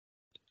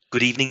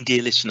Good evening,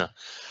 dear listener.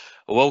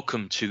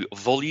 Welcome to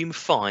Volume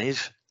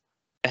 5,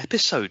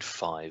 Episode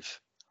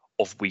 5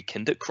 of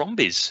Weekend at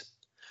Crombie's.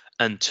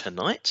 And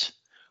tonight,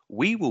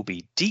 we will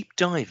be deep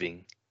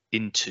diving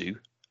into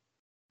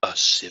a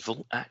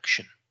civil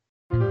action.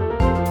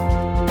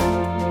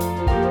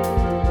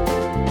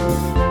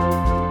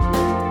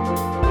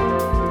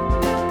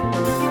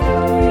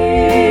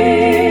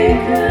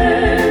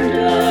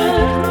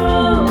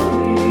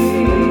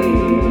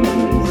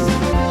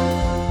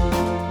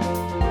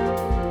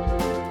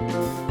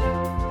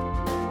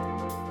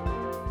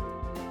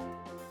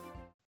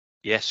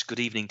 Yes, good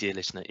evening, dear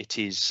listener. It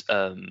is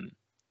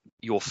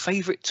your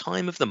favourite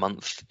time of the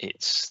month.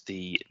 It's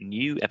the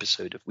new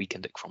episode of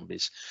Weekend at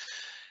Crombie's,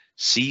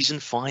 Season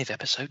 5,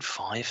 Episode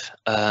 5.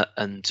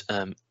 And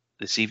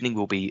this evening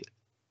we'll be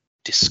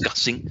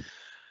discussing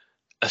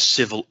a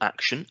civil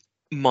action.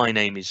 My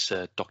name is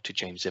Dr.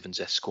 James Evans,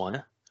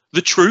 Esquire.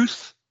 The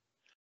truth?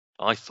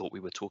 I thought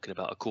we were talking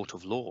about a court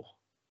of law.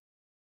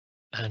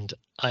 And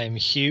I am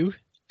Hugh.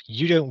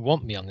 You don't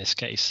want me on this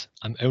case.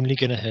 I'm only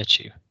going to hurt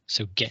you.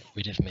 So get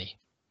rid of me.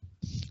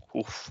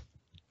 Oof.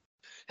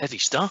 Heavy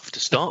stuff to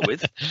start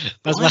with.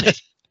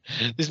 This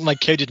is my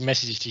coded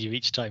message to you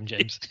each time,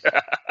 James.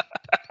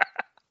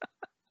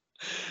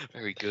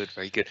 Very good,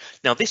 very good.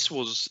 Now this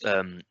was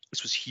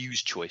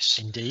Hugh's choice.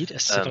 Indeed, a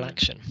civil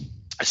action.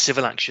 A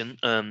civil action,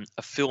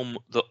 a film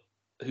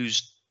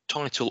whose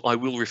title I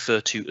will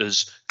refer to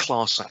as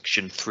Class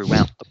Action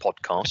throughout the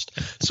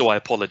podcast, so I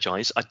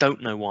apologise. I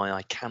don't know why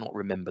I cannot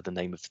remember the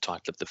name of the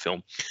title of the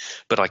film,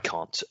 but I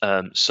can't.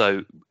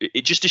 So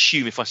just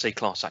assume if I say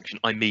Class Action,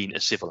 I mean a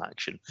civil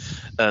action.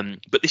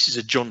 But this is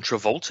a John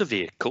Travolta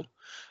vehicle.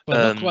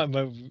 Well, not quite.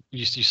 Well,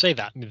 you say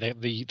that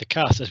the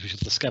cast, as we shall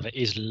discover,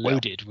 is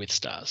loaded with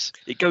stars.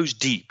 It goes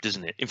deep,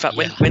 doesn't it? In fact,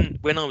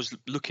 when I was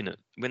looking at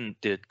when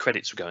the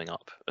credits were going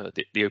up,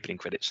 the opening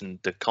credits, and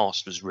the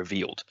cast was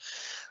revealed,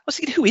 I was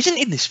thinking, who isn't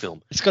in this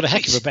film? It's got a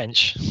heck of a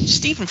bench.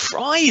 Stephen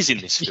Fry is in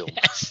this film.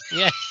 Yes.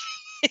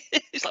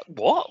 It's like,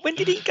 what? When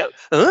did he go?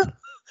 Huh?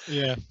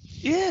 Yeah.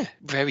 Yeah.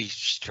 Very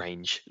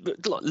strange.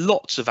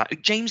 Lots of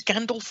James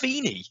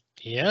Gandolfini.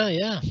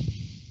 Yeah.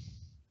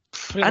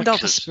 And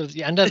others.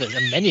 And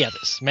many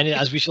others. Many,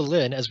 as we shall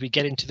learn as we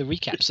get into the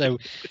recap. So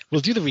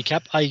we'll do the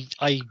recap.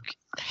 I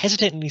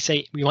hesitantly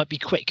say we might be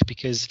quick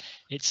because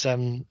it's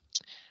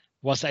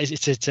whilst that is,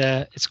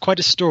 it's quite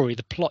a story.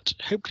 The plot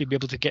hopefully be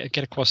able to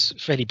get across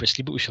fairly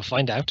briskly, but we shall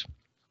find out.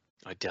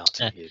 I doubt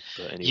it.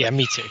 But anyway. Yeah,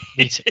 me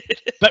too.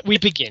 But we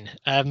begin.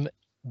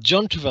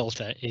 John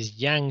Travolta is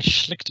Jan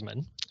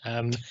Schlichterman,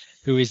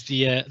 who is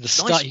the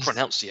star. Nice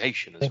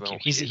pronunciation as well.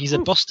 He's a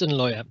Boston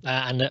lawyer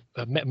and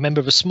a member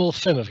of a small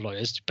firm of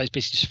lawyers,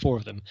 basically just four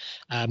of them,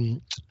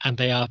 and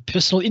they are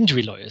personal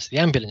injury lawyers, the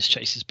ambulance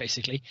chasers,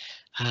 basically.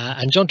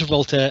 And John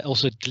Travolta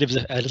also delivers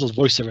a little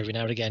voiceover every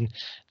now and again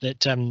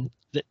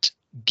that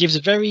gives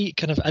a very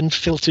kind of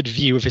unfiltered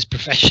view of his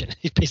profession.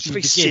 It's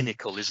very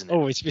cynical, isn't it?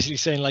 Oh, it's basically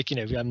saying, like,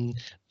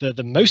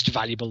 the most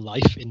valuable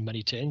life in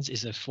money terms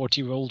is a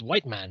 40-year-old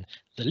white man.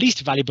 The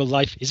least valuable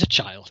life is a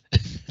child.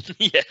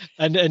 Yeah.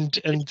 And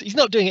he's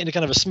not doing it in a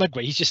kind of a smug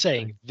way. He's just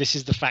saying, this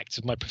is the facts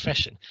of my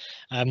profession.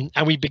 And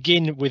we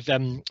begin with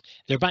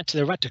they're about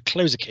to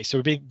close a case.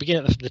 So we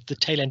begin at the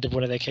tail end of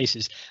one of their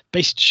cases,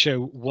 based to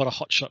show what a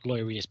hotshot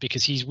lawyer he is,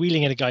 because he's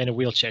wheeling in a guy in a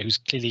wheelchair who's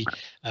clearly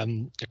a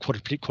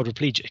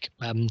quadriplegic.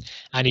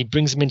 And he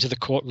brings him into the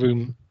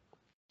courtroom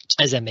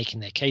as they're making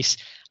their case,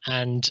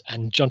 and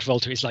John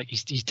Travolta is like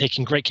he's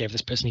taking great care of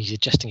this person. He's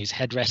adjusting his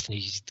headrest and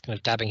he's kind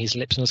of dabbing his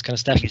lips and this kind of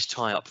stuff. His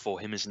tie up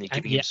for him, isn't he?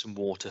 Giving him some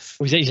water.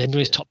 He's doing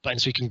his top button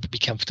so he can be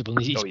comfortable.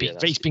 And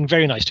he's being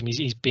very nice to him.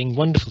 He's being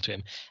wonderful to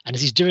him. And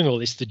as he's doing all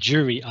this, the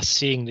jury are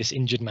seeing this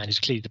injured man who's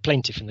clearly the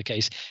plaintiff in the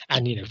case,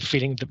 and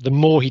feeling the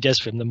more he does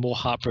for him, the more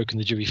heartbroken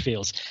the jury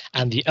feels.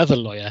 And the other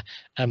lawyer,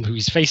 who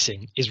he's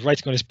facing, is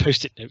writing on his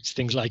post-it notes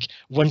things like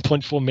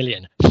 1.4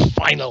 million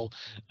final,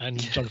 and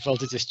John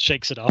Travolta just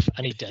shakes it off,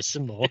 and he does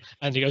some more,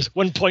 and he goes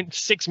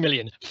 1.6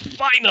 million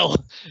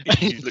final.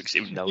 He looks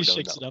at him,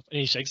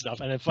 he shakes it off,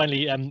 and then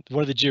finally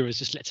one of the jurors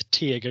just lets a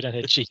tear go down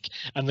her cheek,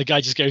 and the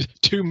guy just goes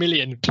 2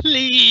 million,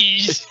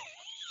 please.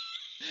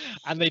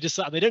 And they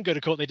decide, they don't go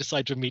to court, they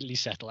decide to immediately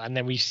settle. And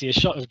then we see a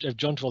shot of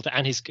John Travolta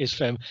and his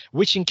firm,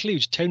 which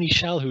includes Tony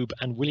Shalhoub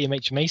and William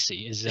H.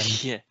 Macy as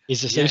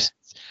associates.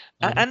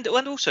 Yeah. And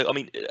also, I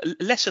mean,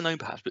 lesser known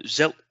perhaps, but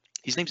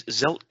his name's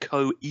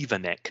Zeljko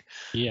Ivanek,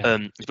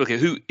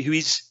 who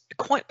is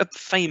quite a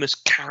famous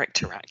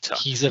character actor.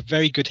 He's a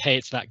very good hey,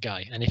 it's that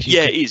guy. And if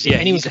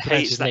anyone could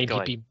pronounce his name,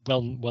 he'd be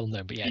well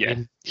known. But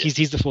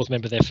he's the fourth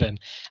member of their firm,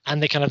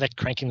 and they're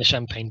cranking the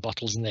champagne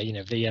bottles, and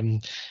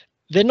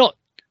they're not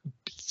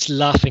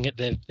laughing at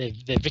their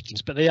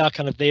victims, but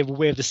they're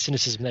aware of the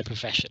cynicism of their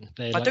profession.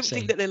 I don't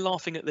think that they're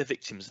laughing at their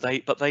victims.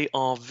 They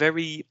are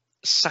very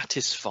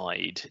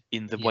satisfied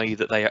in the way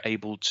that they are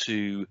able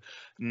to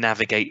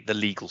navigate the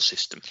legal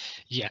system.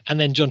 Yeah, and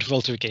then John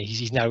Travolta again.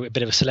 He's now a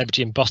bit of a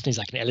celebrity in Boston. He's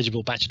like an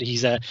eligible bachelor.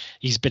 He's a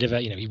bit of a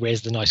he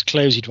wears the nice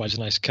clothes. He drives a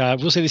nice car.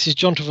 We'll say this is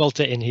John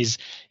Travolta in his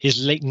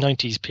late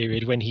 90s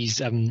period when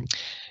he's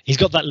He's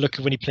got that look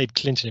of when he played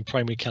Clinton in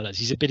Primary Colours.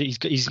 He's a bit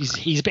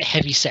he's a bit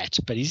heavy set,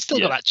 but he's still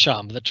got that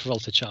charm, that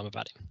Travolta charm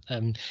about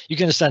him. You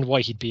can understand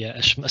why he'd be a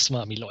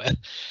smarmy lawyer.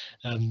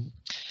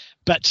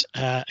 But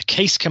a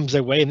case comes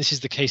their way, and this is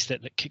the case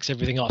that kicks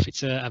everything off.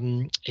 It's a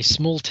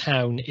small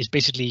town is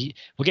basically,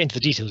 we'll get into the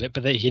details of it,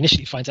 but he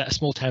initially finds out a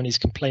small town is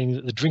complaining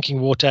that the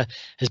drinking water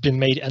has been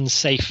made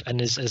unsafe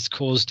and has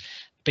caused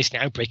basically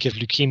an outbreak of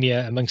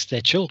leukemia amongst their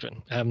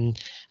children.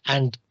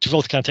 And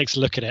Travolta kind of takes a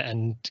look at it,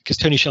 and because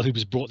Tony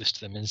Shalhoub brought this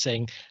to them and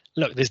saying,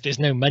 look, there's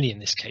no money in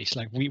this case.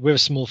 Like we're a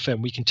small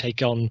firm, we can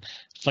take on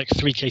like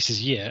 3 cases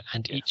a year,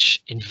 and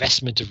each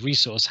investment of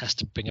resource has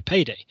to bring a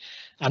payday.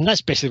 And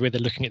that's basically where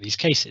they're looking at these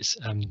cases.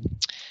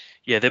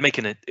 Yeah, they're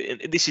making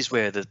this is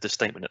where the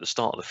statement at the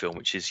start of the film,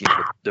 which is,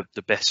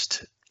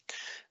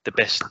 the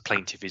best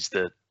plaintiff is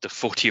the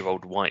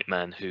 40-year-old white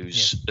man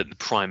who's at the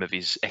prime of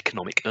his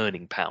economic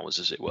earning powers,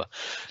 as it were.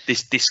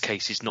 This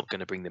case is not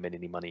going to bring them in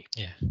any money.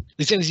 Yeah,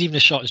 there's even a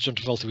shot as John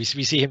Travolta. We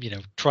see him,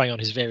 trying on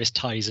his various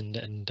ties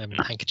and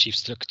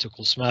handkerchiefs to look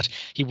all smart.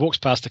 He walks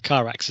past a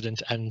car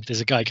accident, and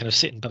there's a guy kind of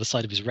sitting by the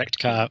side of his wrecked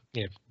car,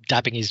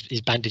 dabbing his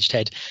bandaged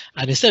head,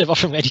 and instead of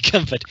offering any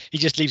comfort, he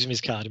just leaves him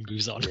his card and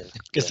moves on.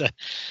 So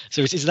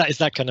it's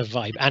that kind of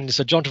vibe. And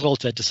so John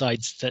Travolta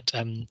decides that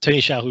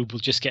Tony Shalhoub will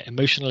just get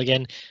emotional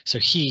again. So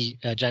he,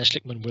 Jan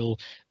Schlickman, will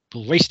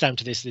race down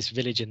to this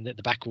village in the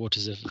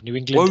backwaters of New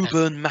England.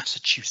 Woburn,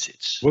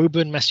 Massachusetts.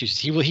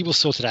 He will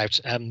sort it out.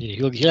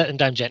 He'll let them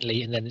down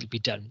gently, and then it'll be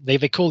done. They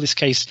call this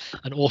case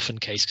an orphan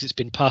case because it's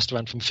been passed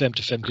around from firm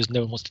to firm because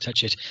no one wants to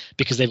touch it,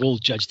 because they've all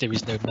judged there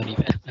is no money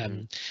there.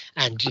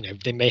 And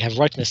they may have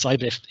right on their side,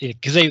 but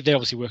because they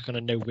obviously work on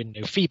a no win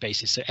no fee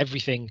basis, so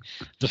everything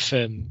the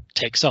firm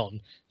takes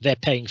on, they're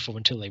paying for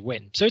until they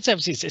win. So it's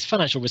obviously it's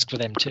financial risk for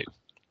them too.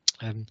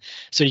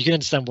 So you can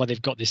understand why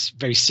they've got this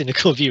very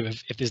cynical view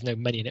of, if there's no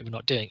money in it, we're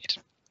not doing it.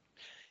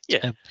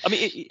 Yeah, I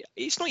mean,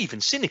 it's not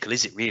even cynical,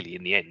 is it? Really,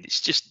 in the end, it's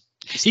just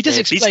he does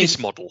explain business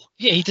model.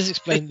 Yeah, he does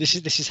explain this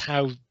is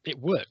how it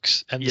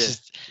works, and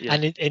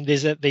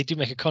they do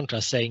make a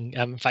contrast, saying,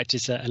 in fact,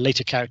 it's a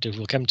later character who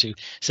we'll come to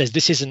says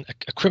this isn't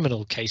a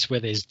criminal case where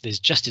there's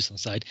justice on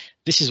side.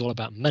 This is all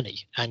about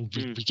money, and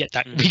we get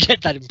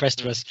that impressed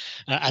to us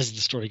as the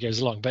story goes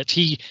along. But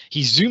he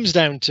zooms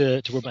down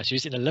to Woburn.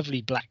 He's in a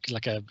lovely black,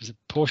 like a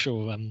Porsche.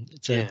 Or,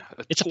 it's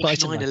a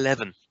Porsche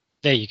 911.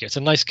 There you go. It's a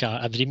nice car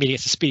that he immediately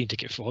gets a speeding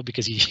ticket for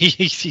because he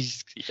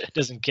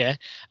doesn't care.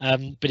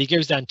 But he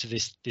goes down to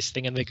this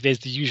thing, and there's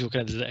the usual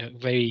kind of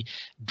very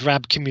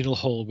drab communal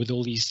hall with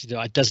all these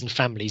a dozen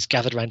families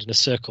gathered around in a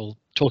circle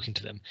talking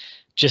to them,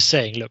 just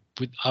saying, look,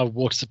 our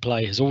water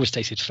supply has always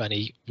tasted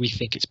funny. We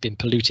think it's been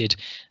polluted.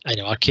 I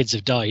know our kids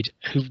have died.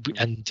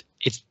 And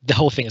it's the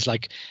whole thing is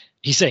like,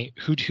 he's saying,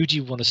 who do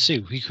you want to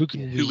sue?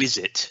 Who is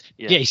it?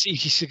 Yeah,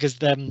 he's because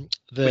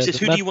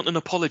who do you want an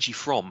apology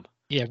from?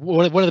 Yeah,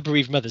 one of the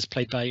bereaved mothers,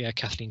 played by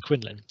Kathleen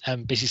Quinlan,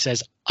 basically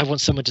says, I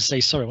want someone to say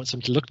sorry. I want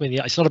someone to look me in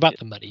the eye. It's not about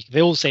the money.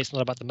 They all say it's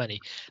not about the money.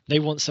 They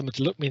want someone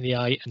to look me in the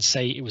eye and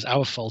say it was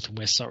our fault and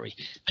we're sorry.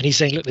 And he's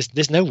saying, look,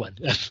 there's no one.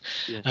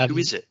 Who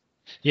is it?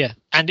 Yeah,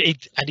 and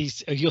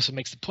he also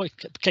makes the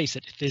case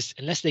that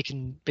unless they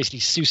can basically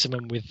sue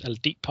someone with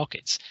deep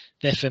pockets,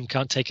 their firm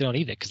can't take it on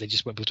either because they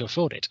just won't be able to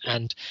afford it.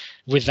 And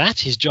with that,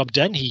 his job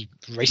done, he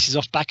races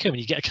off back home,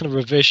 and you get a kind of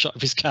reverse shot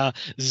of his car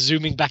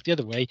zooming back the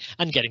other way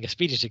and getting a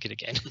speeding ticket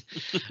again.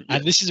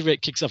 And this is where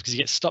it kicks off because he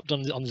gets stopped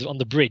on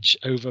the bridge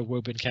over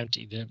Woburn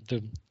County,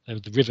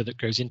 the river that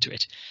goes into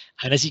it.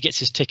 And as he gets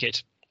his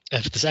ticket,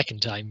 for the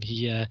second time,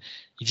 he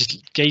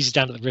just gazes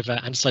down at the river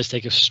and decides to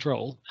take a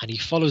stroll, and he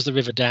follows the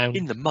river down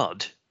in the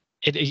mud.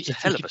 It's a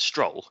hell of a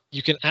stroll.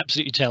 You can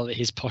absolutely tell that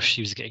his posh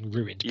shoes are getting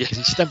ruined because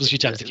he stumbles a few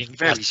times. Thinking,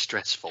 very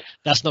stressful.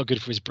 That's not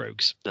good for his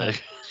brogues. No.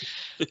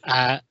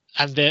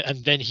 And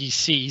then he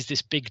sees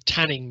this big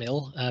tanning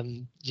mill,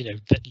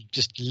 that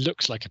just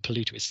looks like a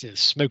polluter.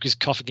 It's smoke is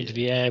coughing into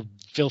the air,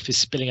 filth is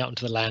spilling out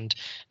into the land.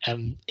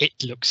 It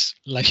looks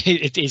like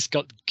it's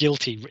got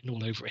guilty written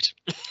all over it.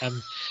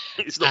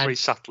 It's not very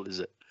subtle, is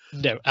it?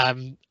 No,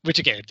 which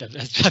again, I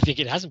think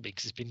it hasn't been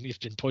because it's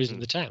been poisoning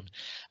the town.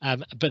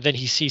 But then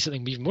he sees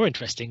something even more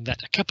interesting,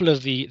 that a couple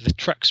of the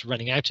trucks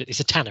running out, it's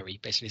a tannery,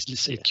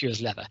 basically, it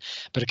cures leather.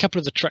 But a couple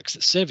of the trucks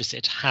that service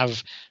it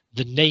have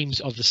the names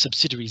of the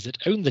subsidiaries that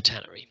own the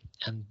tannery.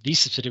 And these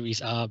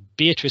subsidiaries are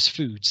Beatrice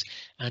Foods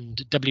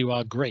and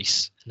W.R.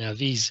 Grace. Now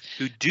these...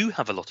 Who do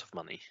have a lot of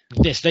money.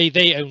 Yes,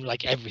 they own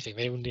like everything.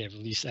 They own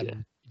these...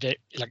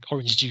 like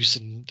orange juice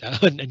and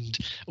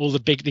all the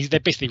big, they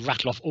basically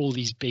rattle off all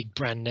these big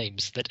brand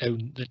names that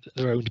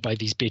are owned by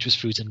these Beatrice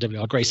Foods and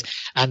W.R. Grace,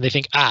 and they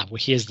think, well,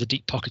 here's the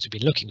deep pockets we've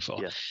been looking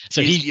for. Yeah.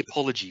 So here's the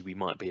apology we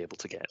might be able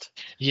to get.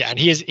 Yeah, and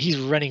he's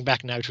running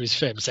back now to his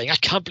firm saying, I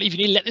can't believe you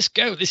need to let this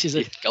go. This is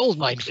a gold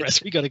mine for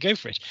us. We got to go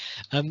for it.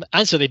 And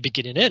so they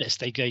begin in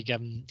earnest.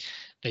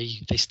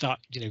 They start,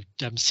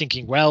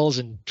 sinking wells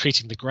and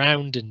treating the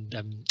ground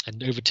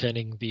and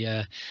overturning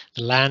the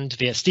land.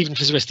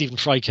 Stephen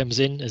Fry comes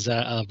in as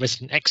a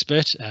resident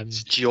expert.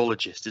 He's a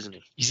geologist, isn't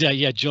he? He's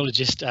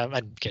geologist, and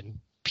again,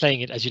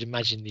 playing it as you'd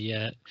imagine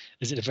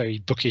is it a very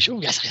bookish,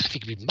 oh yes, I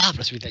think it'd be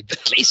marvelous with the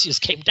glaciers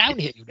came down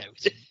here,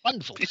 it's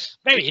wonderful,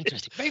 very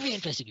interesting, very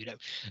interesting,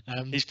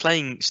 He's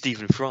playing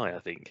Stephen Fry, I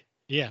think.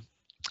 Yeah,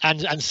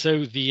 and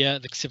so the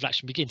civil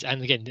action begins,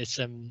 and again this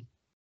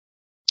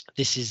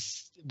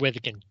is where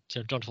again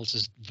John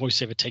Travolta's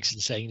voiceover takes in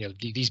saying,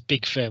 these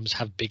big firms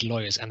have big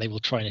lawyers and they will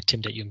try and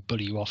intimidate you and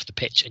bully you off the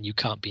pitch, and you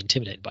can't be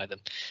intimidated by them.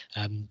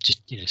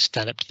 Just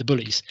stand up to the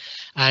bullies.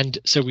 And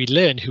so we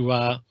learn who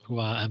our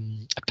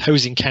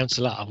opposing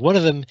counsel are. One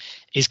of them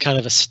is kind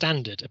of a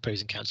standard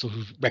opposing counsel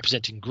who's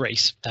representing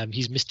Grace.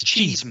 He's Mr.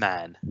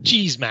 Cheeseman.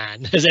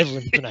 Cheeseman, as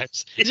everyone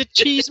pronounced. Is it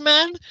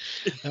Cheeseman?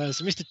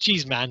 So Mr.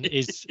 Cheeseman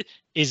is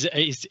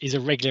a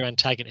regular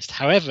antagonist.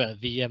 However,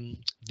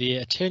 the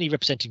attorney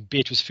representing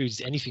Beatrice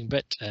Foods is anything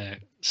but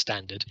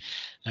standard.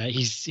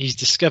 He's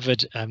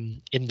discovered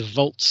in the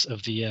vaults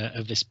of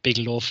this big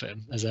law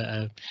firm as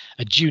a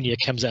junior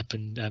comes up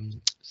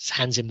and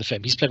hands him the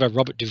firm. He's played by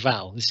Robert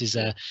Duvall. This is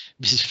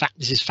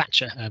Mrs.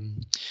 Thatcher.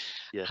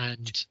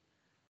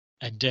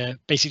 And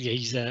basically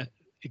he's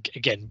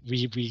again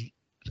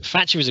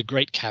Thatcher is a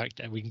great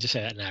character. We can just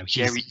say that now.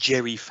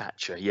 Jerry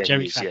Thatcher. Yeah,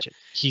 Jerry Thatcher. Yeah.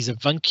 He's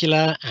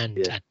avuncular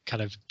and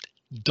kind of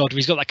dodgy.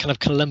 He's got that kind of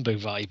Columbo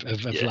vibe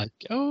of like,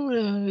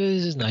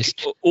 this is nice.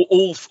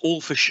 All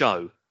for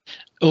show.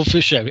 All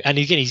for show. And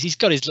again, he's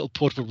got his little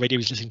portable radio.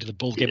 He's listening to the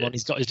ball game on.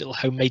 He's got his little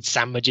homemade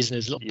sandwiches and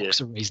his little box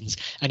of raisins.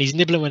 And he's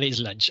nibbling when it's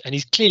lunch. And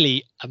he's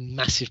clearly a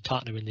massive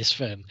partner in this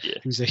firm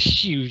who's a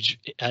huge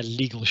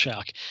legal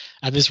shark.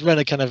 And this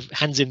runner kind of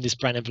hands him this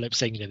brown envelope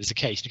saying, there's a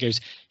case. And he goes,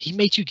 he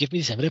made you give me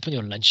this envelope on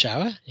your lunch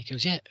hour? And he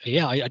goes, yeah,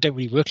 I don't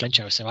really work lunch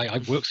hours, so I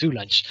work through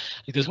lunch.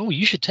 And he goes, oh,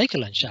 you should take a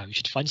lunch hour. You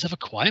should find yourself a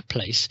quiet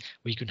place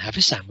where you can have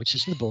your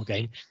sandwiches in the ball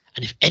game.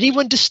 And if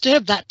anyone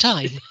disturbed that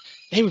time,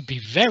 they would be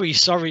very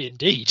sorry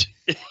indeed.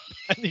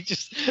 And he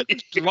just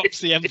drops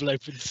the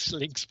envelope and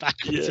slinks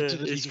backwards into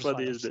the it's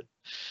funny, files. isn't it?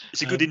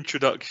 It's a good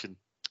introduction.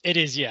 It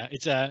is, yeah.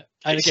 It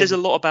says a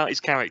lot about his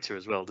character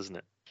as well, doesn't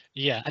it?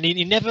 Yeah, and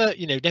he never,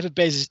 never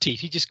bares his teeth.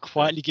 He just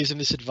quietly gives him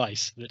this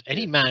advice that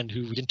any man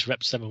who would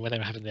interrupt someone when they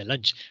were having their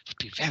lunch would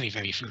be very,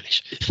 very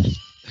foolish.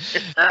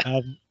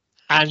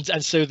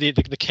 And so the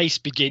case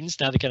begins.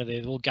 Now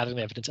they're all gathering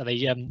the evidence, and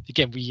they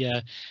again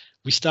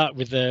we start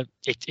with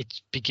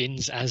it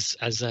begins as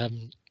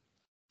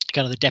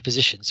kind of the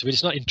deposition. So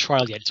it's not in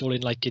trial yet. It's all in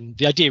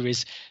the idea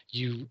is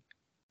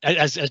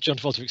as John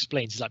Travolta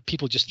explains, it's like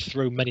people just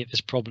throw money at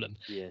this problem.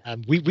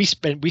 We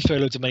throw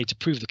loads of money to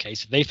prove the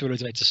case. They throw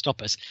loads of money to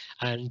stop us,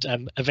 and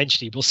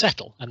eventually we'll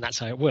settle. And that's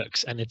how it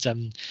works. And it's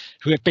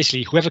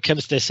whoever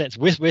comes to their sense.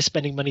 We're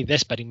spending money. They're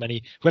spending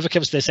money. Whoever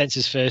comes to their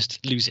senses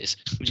first loses.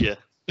 Yeah.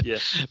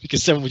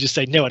 Because someone would just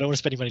say, no, I don't want to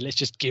spend any money. Let's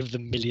just give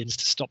them millions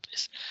to stop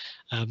this.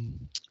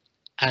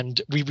 And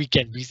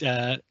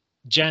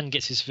Jan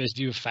gets his first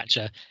view of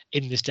Thatcher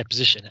in this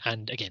deposition,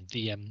 and again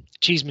the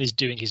Cheeseman is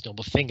doing his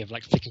normal thing of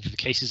like flicking through the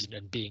cases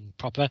and being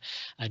proper,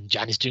 and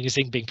Jan is doing his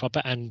thing being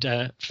proper, and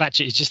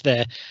Thatcher is just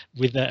there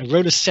with a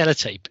roll of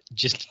sellotape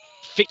just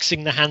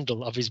fixing the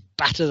handle of his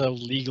battered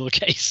old legal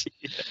case.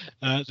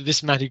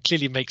 This man who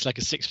clearly makes like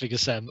a six-figure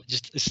sum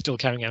just is still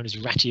carrying out his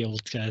ratty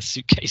old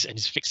suitcase and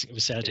is fixing it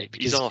with sellotape.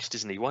 He's asked,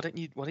 isn't he? Why don't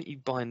you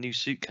buy a new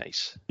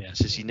suitcase? Yeah,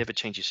 says you never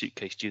change your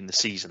suitcase during the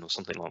season or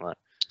something like that.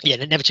 Yeah,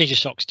 they never change your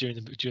socks during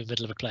the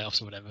middle of a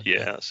playoffs or whatever.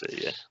 Yeah, that's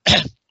it.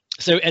 Yeah.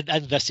 So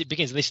and thus it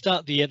begins. They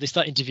start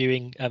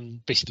interviewing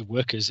basically the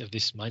workers of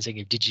this mine,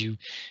 saying, did you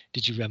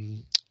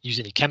use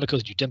any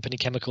chemicals? Did you dump any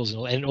chemicals?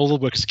 And all the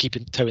workers keep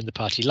toeing the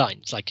party line.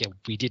 It's like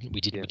we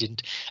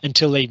didn't,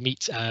 until they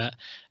meet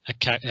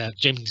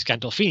James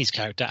Gandolfini's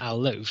character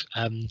Al Love,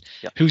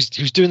 who's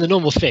doing the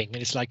normal thing,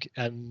 and it's like,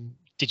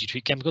 did you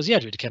treat chemicals? Yeah,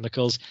 I treated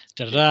chemicals.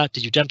 Did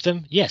you dump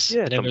them? Yes.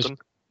 Yeah, dumped them.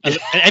 And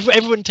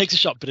everyone takes a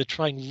shot, but are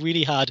trying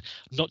really hard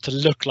not to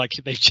look like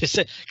they've just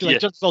said.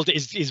 Because John Travolta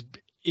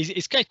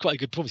is quite a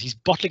good performance. He's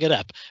bottling it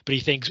up, but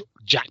he thinks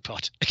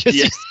jackpot. Because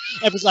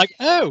everyone's like,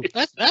 "Oh,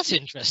 that's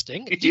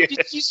interesting. Did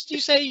you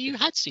say you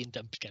had seen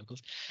dumped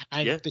chemicals?"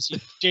 And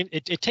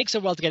it takes a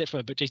while to get it from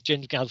him, but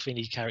James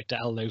Gandolfini's character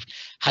Al Love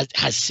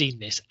has seen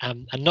this,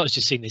 and not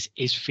just seen this,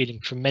 is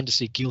feeling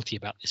tremendously guilty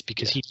about this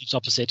because he lives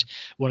opposite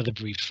one of the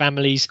bereaved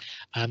families.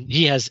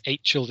 He has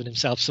 8 children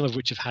himself, some of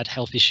which have had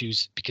health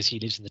issues because he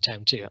lives in the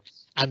town too.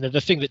 And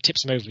the thing that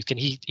tips him over is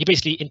he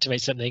basically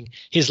intimates something.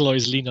 His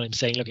lawyers lean on him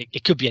saying, look,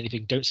 it could be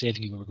anything. Don't say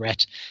anything you will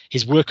regret.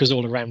 His workers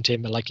all around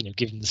him are like,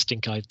 give him the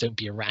stink eye. Don't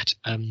be a rat.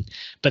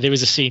 But there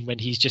is a scene when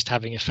he's just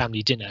having a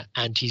family dinner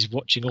and he's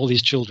watching all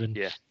these children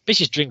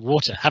basically just drink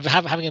water,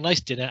 having a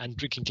nice dinner and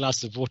drinking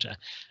glasses of water,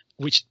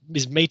 which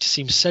is made to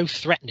seem so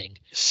threatening.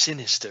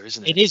 Sinister,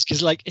 isn't it? It is,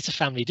 because it's a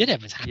family dinner.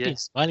 Everyone's happy and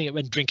smiling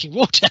when drinking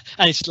water.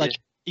 And it's like,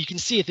 you can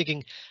see it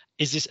thinking,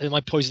 am I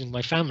poisoning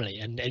my family?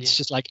 And it's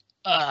just like,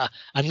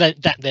 and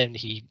then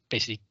he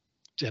basically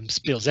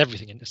spills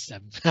everything, and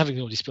having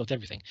already spilled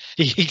everything,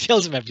 he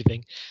tells him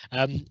everything,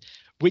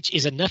 which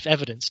is enough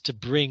evidence to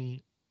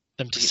bring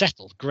them to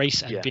settle.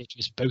 Grace and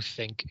Beatrice both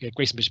think,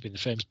 Grace and Bishop in the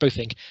firms both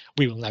think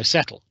we will now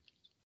settle.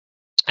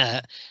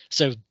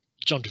 So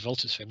John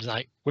Travolta's film. It's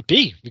like,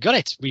 we got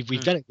it.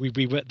 We've done it.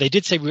 We were. They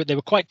did say they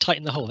were quite tight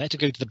in the hole. They had to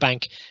go to the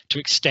bank to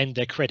extend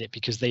their credit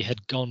because they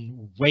had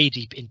gone way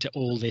deep into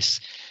all this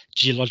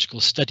geological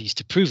studies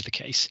to prove the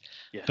case.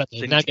 Yeah, but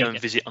they need to go and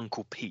visit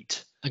Uncle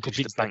Pete, Uncle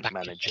Pete's the bank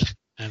manager.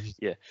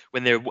 Yeah,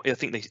 when I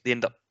think they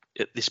end up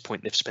at this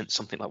point they've spent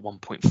something like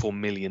 $1.4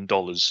 million.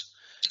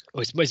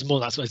 Oh, it's more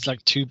than that. So it's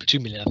like 2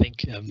 million, I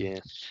think. Yeah,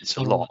 it's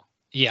a lot.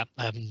 Yeah.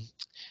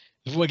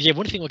 Well, yeah,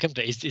 one thing we'll come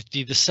to is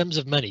the sums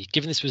of money.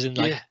 Given this was in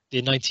like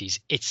the 90s,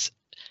 it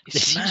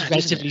seems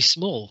relatively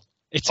small.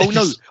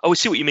 No! Oh, I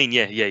see what you mean.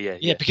 Yeah.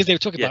 Because they were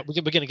talking about we're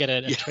going to get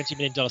a $20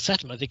 million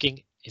settlement. I'm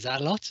thinking, is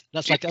that a lot?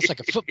 That's like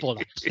a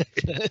footballer.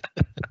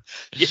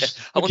 Yeah,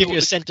 I'll give you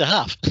a centre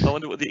half. I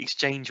wonder what the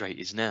exchange rate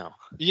is now.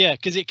 Yeah,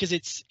 because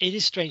it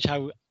is strange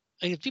how.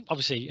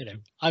 Obviously,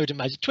 I would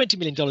imagine $20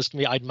 million to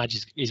me. I'd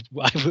imagine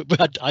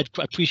I'd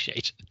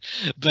appreciate,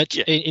 but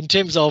in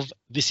terms of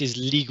this is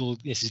legal.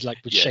 This is like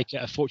would shake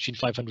a Fortune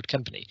 500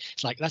 company.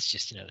 It's like that's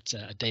just it's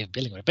a day of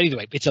billing. But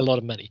anyway, it's a lot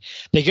of money.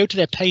 They go to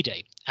their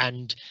payday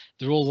and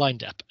they're all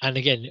lined up.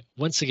 And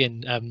once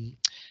again,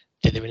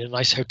 they're in a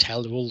nice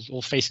hotel. They're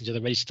all facing each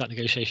other, ready to start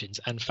negotiations.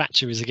 And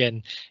Thatcher is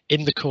again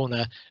in the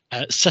corner,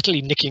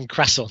 subtly nicking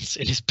croissants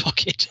in his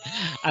pocket,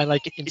 and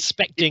like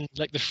inspecting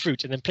like the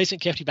fruit, and then placing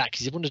it carefully back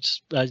because he wanted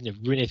to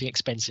ruin anything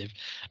expensive.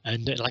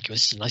 And like,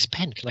 this is a nice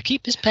pen. Can I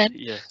keep this pen?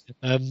 Yeah.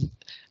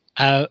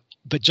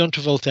 But John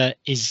Travolta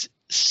is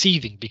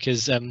seething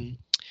because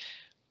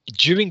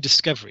during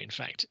Discovery, in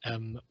fact,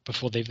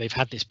 before they've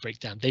had this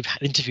breakdown, they've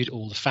interviewed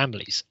all the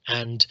families,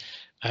 and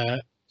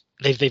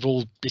they've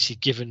all basically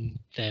given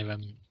their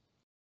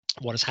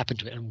what has happened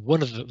to it, and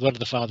one of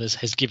the fathers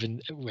has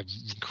given an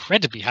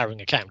incredibly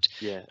harrowing account.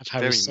 Yeah, of how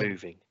very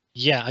moving.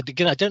 Yeah, I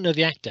don't know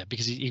the actor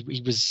because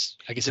he was,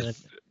 I guess, it's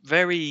a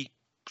very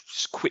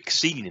quick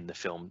scene in the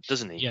film,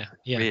 doesn't he?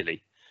 Yeah.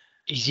 Really.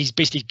 He's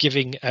basically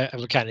giving a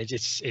account.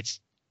 It's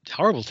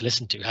horrible to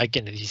listen to.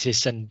 Again, his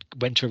son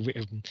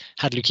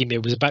had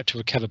leukemia, was about to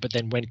recover, but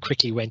then went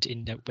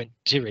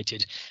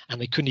deteriorated,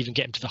 and they couldn't even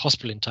get him to the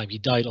hospital in time. He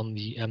died on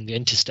the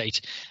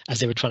interstate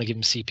as they were trying to give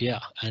him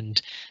CPR. And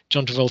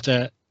John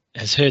Travolta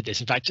has heard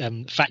this. In fact,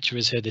 Thatcher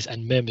has heard this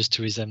and murmurs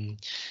to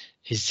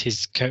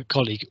his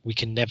colleague, "We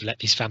can never let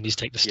these families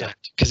take the stand,"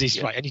 because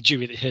he's right. Any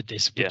jury that heard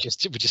this would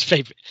just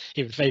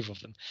in favour of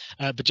them.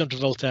 But John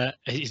Travolta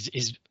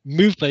is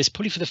moved by this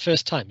probably for the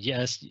first time.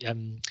 Yes.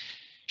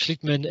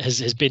 Schlickman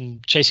has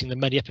been chasing the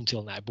money up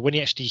until now, but when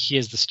he actually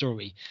hears the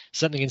story,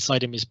 something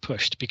inside him is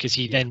pushed because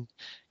he then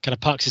kind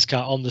of parks his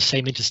car on the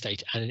same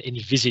interstate and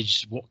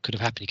envisages what could have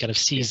happened. He kind of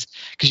sees,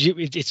 because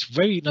it's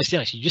very nice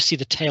actually. You just see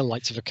the tail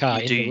lights of a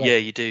car.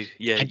 You do.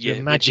 And you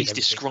imagine when he's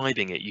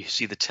describing it, you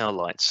see the tail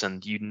lights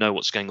and you know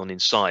what's going on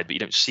inside, but you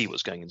don't see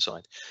what's going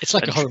inside. It's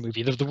like a horror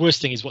movie. The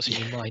worst thing is what's in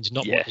your mind,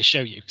 not what they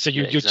show you. So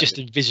you're just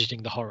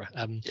envisaging the horror.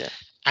 And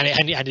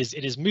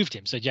it has moved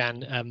him. So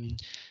Jan.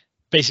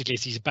 Basically,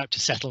 as he's about to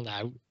settle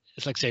now,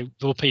 it's like, say,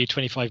 we'll pay you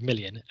 25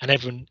 million, and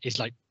everyone is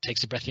like,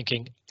 takes a breath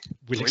thinking,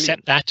 we'll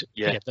accept that.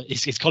 Yeah.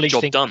 His colleagues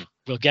think, done.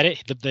 We'll get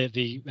it.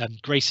 The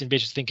Grace and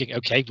Beatrice thinking,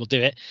 okay, we'll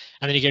do it.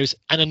 And then he goes,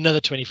 and another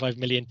 25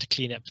 million to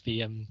clean up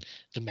the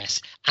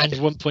mess, and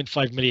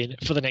 1.5 million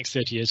for the next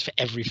 30 years for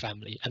every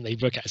family. And they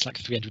work out it's like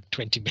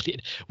 320 million,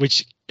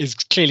 which is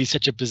clearly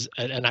such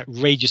an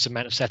outrageous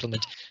amount of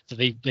settlement that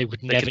they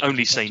would never. They can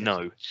only say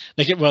no.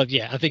 I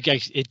think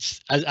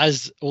it's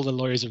as all the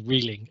lawyers are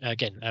reeling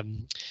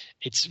again.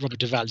 It's Robert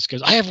Duvall just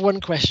goes, "I have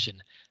one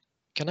question.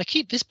 Can I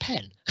keep this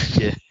pen?"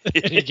 Yeah.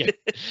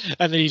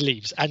 And then he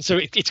leaves. And so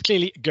it's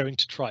clearly going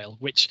to trial,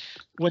 which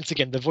once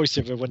again, the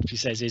voiceover wonderfully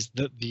says is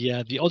that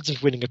the odds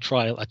of winning a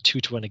trial are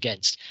 2-1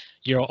 against.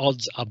 Your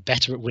odds are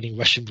better at winning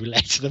Russian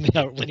roulette than they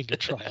are at winning a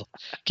trial.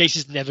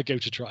 Cases never go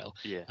to trial.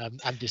 Yeah.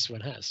 And this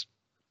one has.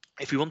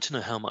 If you want to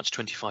know how much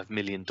 $25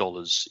 million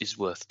is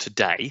worth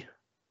today,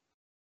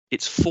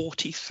 it's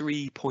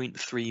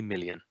 43.3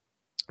 million.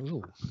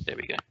 Ooh. There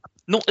we go.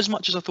 Not as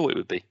much as I thought it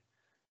would be.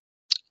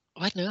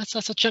 I don't know,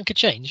 that's a chunk of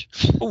change.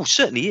 Oh,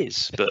 certainly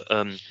is, but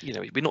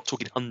we're not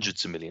talking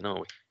hundreds of million, are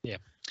we? Yeah,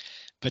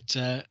 but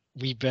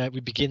we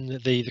begin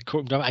the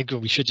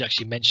courtroom. We should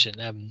actually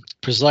mention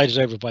presided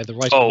over by the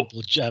right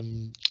honourable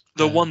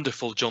the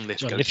wonderful John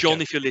Lithgow.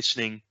 John, if you're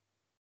listening,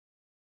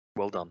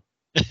 well done.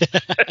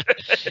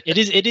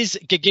 It is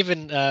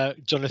given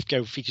John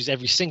Lithgow features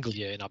every single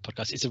year in our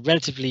podcast. It's a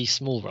relatively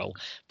small role,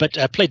 but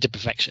played to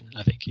perfection.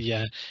 I think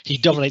he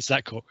dominates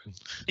that courtroom.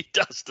 He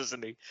does,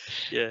 doesn't he?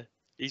 Yeah.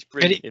 He's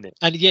brilliant in it.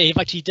 And yeah, in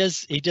fact, he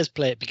does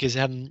play it because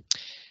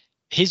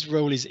his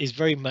role is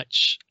very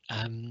much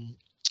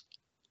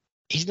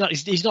he's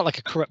not like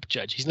a corrupt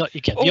judge. He's not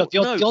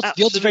the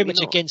odds are very much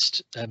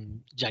against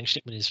Jan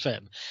Schlickman and his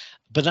firm,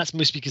 but that's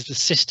mostly because the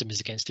system is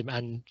against him,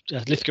 and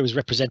Lithgow is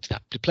representing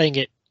that, playing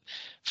it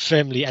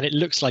firmly, and it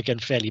looks like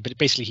unfairly, but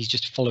basically he's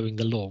just following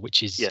the law,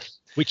 which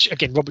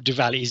again Robert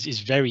Duvall is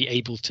very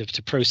able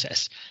to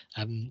process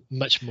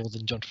much more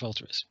than John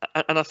Travolta is.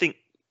 And I think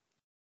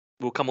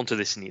we'll come on to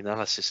this in the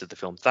analysis of the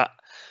film.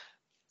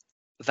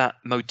 That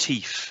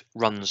motif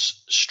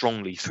runs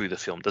strongly through the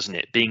film, doesn't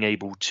it? Being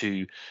able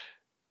to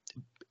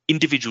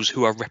individuals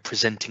who are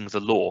representing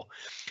the law,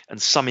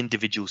 and some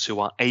individuals who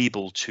are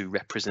able to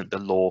represent the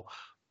law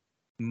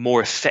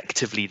more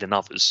effectively than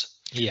others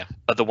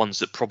are the ones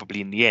that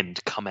probably in the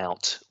end come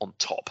out on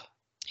top.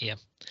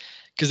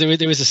 Because there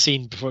is a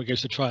scene before it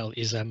goes to trial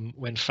is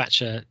when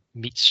Thatcher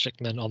meets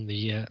Schlickman on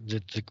the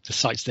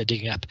sites they're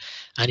digging up,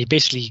 and he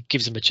basically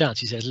gives him a chance.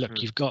 He says,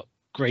 look, you've got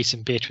Grace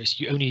and Beatrice,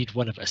 you only need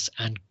one of us,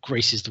 and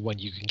Grace is the one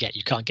you can get.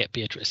 You can't get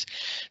Beatrice.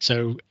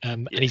 So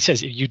and he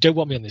says, if you don't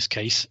want me on this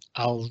case,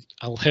 I'll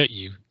hurt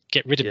you,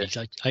 get rid of me.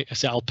 So I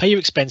said, I'll pay your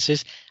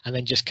expenses and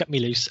then just cut me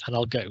loose and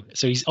I'll go.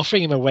 So he's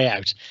offering him a way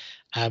out,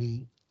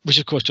 which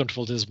of course John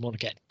Travolta doesn't want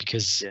to get,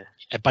 because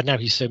by now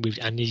he's so moved,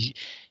 and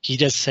he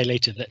does say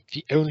later that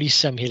the only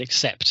sum he'll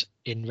accept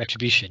in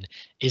retribution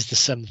is the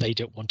sum they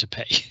don't want to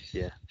pay.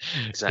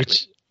 Exactly.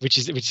 which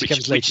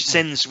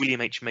sends William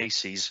H.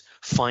 Macy's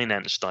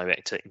finance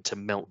director into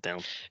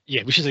meltdown.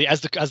 Which is as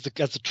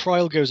the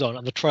trial goes on,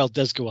 and the trial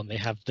does go on.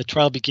 The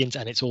trial begins,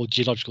 and it's all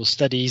geological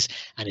studies,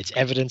 and it's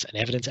evidence, and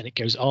it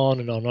goes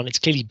on and on and on. It's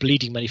clearly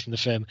bleeding money from the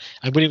firm,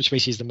 and William H.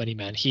 Macy is the money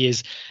man. He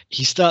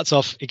starts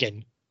off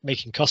again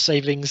making cost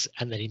savings,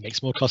 and then he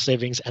makes more cost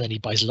savings, and then he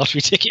buys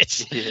lottery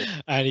tickets,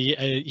 and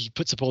he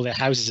puts up all their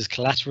houses as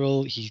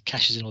collateral. He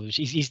cashes in all this.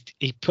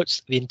 He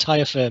puts the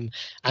entire firm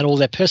and all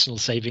their personal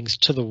savings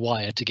to the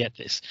wire to get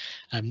this.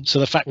 So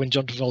the fact when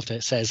John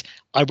Travolta says,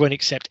 I won't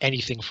accept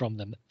anything from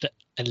them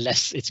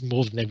unless it's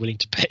more than they're willing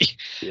to pay,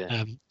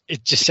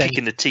 it's just kick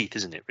in the teeth,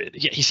 isn't it, really?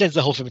 He sends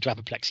the whole firm into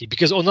apoplexy,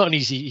 because not only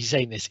is he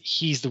saying this,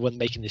 he's the one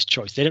making this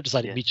choice. They don't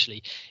decide it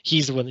mutually.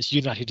 He's the one that's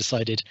unilaterally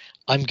decided,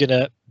 I'm going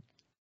to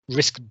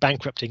risk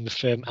bankrupting the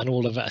firm and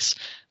all of us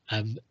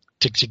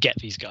to get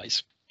these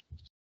guys,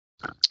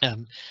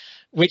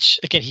 which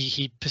again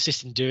he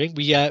persists in doing.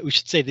 We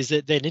should say there's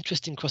an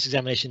interesting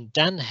cross-examination.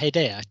 Dan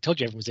Hedaya, I told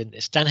you everyone was in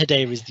this. Dan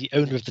Hedaya is the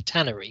owner of the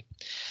tannery,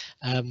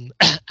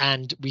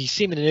 and we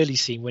see him in an early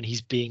scene when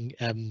he's being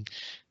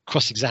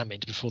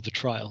cross-examined before the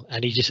trial,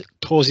 and he just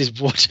pours his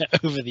water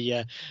over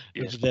the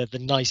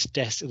nice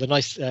desk, the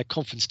nice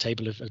conference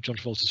table of John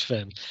Travolta's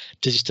firm,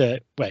 to just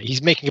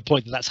he's making a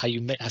point that that's how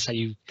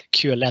you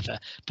cure leather,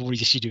 but what he's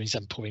just doing is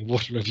pouring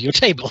water over your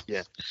table.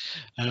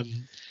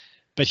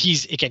 But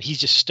he's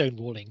just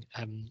stonewalling.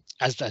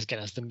 As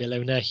the mill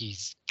owner,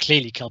 he's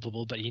clearly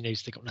culpable, but he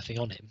knows they've got nothing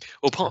on him.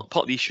 Well, part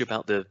of the issue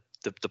about the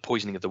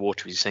poisoning of the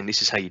water is saying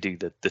this is how you do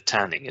the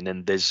tanning, and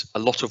then there's a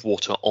lot of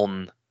water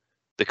on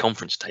the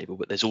conference table,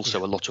 but there's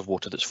also a lot of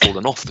water that's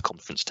fallen off the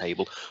conference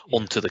table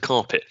onto the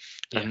carpet,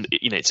 and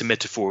it's a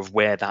metaphor of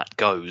where that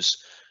goes.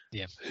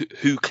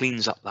 Who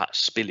cleans up that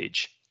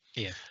spillage?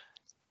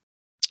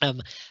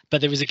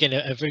 But there was again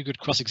a very good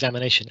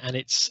cross-examination, and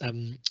it's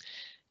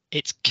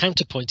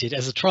counterpointed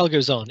as the trial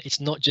goes on.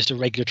 It's not just a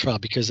regular trial,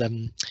 because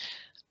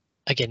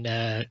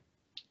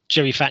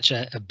Jerry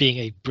Thatcher, being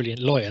a brilliant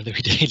lawyer, though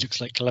he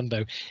looks like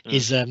Columbo,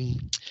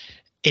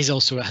 is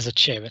also has a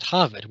chair at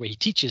Harvard where he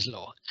teaches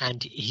law,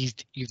 and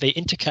they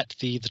intercut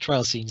the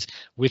trial scenes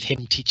with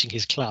him teaching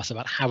his class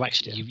about how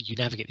actually you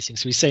navigate these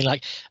things. So he's saying,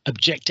 like,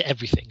 object to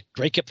everything,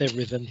 break up their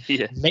rhythm,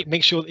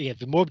 make sure that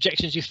the more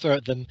objections you throw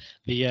at them,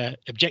 the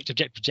object,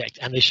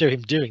 and they show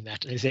him doing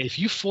that, and they say, if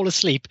you fall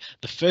asleep,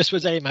 the first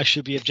words out of your mouth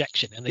should be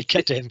objection, and they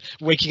cut to him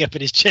waking up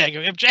in his chair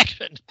going,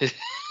 objection.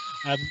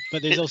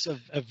 But there's also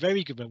a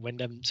very good one when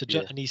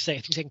John, and he's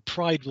saying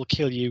pride will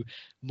kill you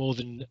more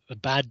than a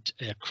bad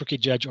crooked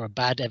judge or a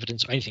bad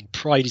evidence or anything.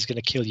 Pride is going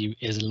to kill you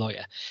as a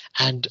lawyer,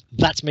 and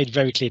that's made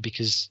very clear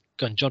because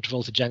John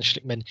Travolta, Jan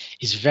Schlickman,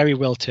 is very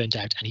well turned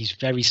out, and he's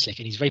very slick,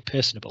 and he's very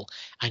personable,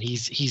 and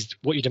he's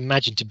what you'd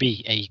imagine to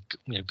be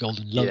a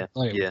golden lawyer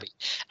would be.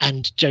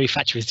 And Jerry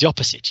Thatcher is the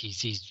opposite.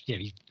 He's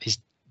his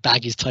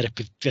bag is tied up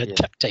with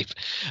duct tape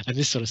and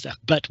this sort of stuff.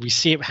 But we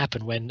see it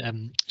happen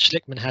when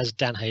Schlickman has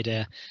Dan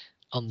Hedaya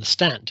on the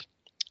stand,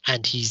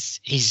 and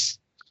this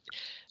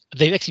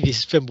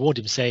film warned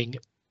him, saying,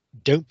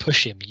 don't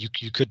push him, you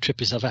could trip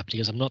yourself up. He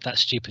goes, I'm not that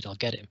stupid, I'll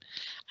get him.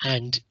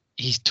 And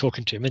he's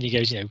talking to him, and he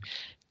goes, are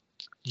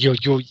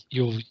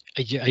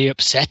you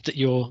upset that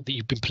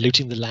you've been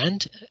polluting the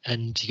land?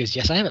 And he goes,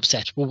 yes, I am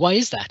upset. Well, why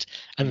is that?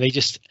 And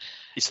it's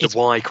the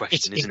why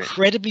question, isn't it? It's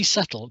incredibly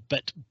subtle,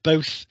 but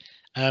both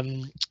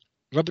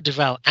Robert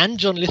Duvall and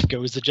John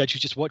Lithgow, as the judge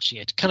who's just watching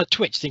it, kind of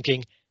twitch,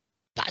 thinking,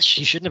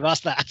 she shouldn't have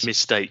asked that.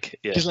 Mistake.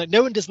 Because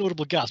no one does an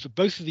audible gasp, but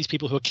both of these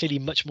people who are clearly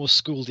much more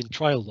schooled in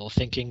trial law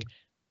thinking,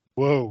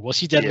 whoa, what's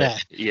he done there?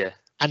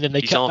 And then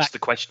he's asked the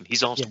question.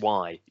 He's asked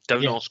why.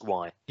 Don't ask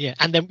why.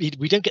 And then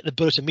we don't get the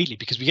bullet immediately,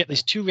 because we get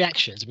these two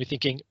reactions, and we're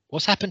thinking,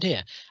 what's happened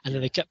here? And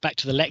then they cut back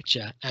to the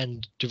lecture,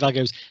 and Duvall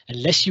goes,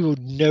 unless you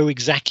know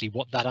exactly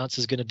what that answer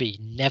is going to be,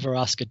 never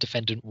ask a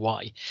defendant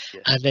why.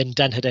 And then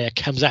Dan Hedaya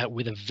comes out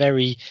with a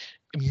very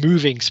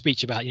moving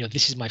speech about,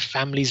 this is my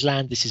family's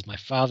land, this is my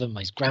father,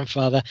 my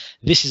grandfather,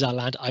 this is our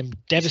land, I'm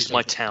devastated. This is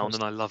my town,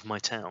 and I love my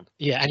town.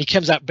 And he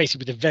comes out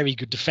basically with a very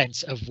good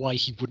defense of why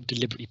he wouldn't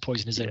deliberately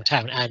poison his own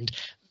town, and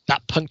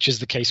that punctures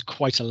the case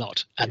quite a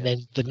lot. And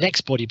then the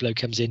next body blow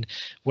comes in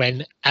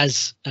when,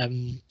 as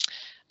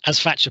as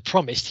Thatcher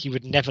promised, he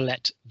would never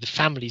let the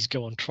families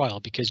go on trial,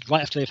 because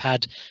right after they've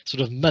had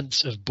sort of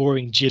months of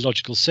boring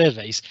geological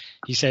surveys,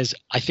 he says,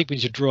 I think we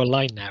need to draw a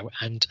line now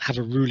and have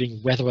a ruling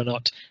whether or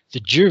not the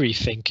jury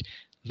think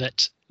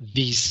that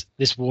this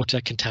water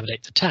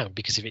contaminates the town,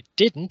 because if it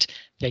didn't,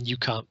 then you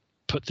can't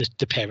put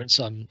the parents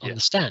on the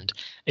stand.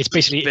 It's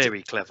basically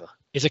very clever.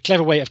 It's a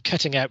clever way of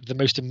cutting out the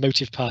most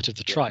emotive part of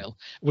the trial,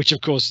 which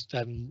of course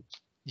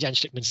Jan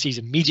Schlickman sees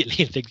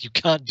immediately and thinks you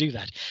can't do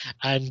that.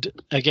 And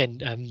again,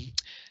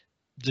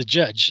 the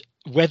judge,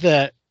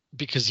 whether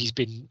because he's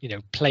been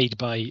played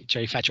by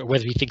Gerry Thatcher or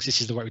whether he thinks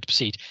this is the right way to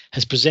proceed,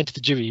 has presented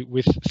the jury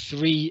with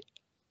 3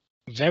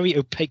 very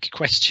opaque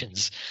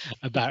questions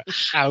about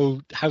how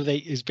they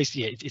is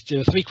basically there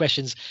are 3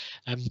 questions.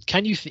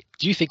 Do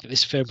you think that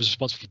this firm was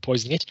responsible for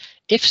poisoning it?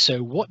 If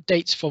so, what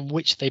dates from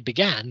which they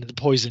began the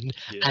poison,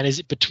 and is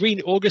it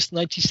between August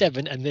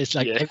 97 and there's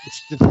like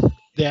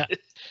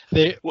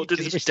what do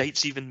these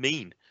dates even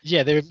mean?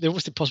 Yeah, they're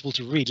almost impossible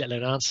to read, let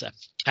alone answer.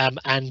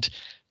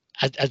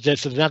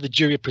 So now the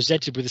jury are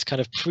presented with this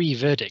kind of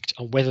pre-verdict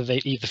on whether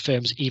the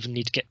firms even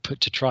need to get put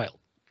to trial,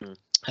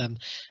 and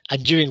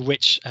during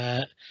which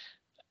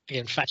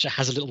again Thatcher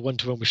has a little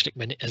one-to-one with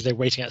Schlickman as they're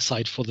waiting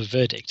outside for the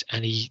verdict,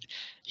 and he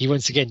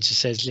once again just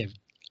says,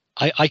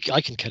 I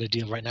can cut a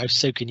deal right now,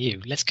 so can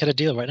you. Let's cut a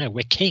deal right now.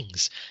 We're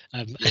kings.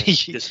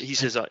 He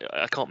says,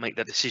 I can't make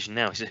that decision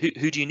now. He said,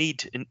 who do you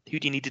need? Who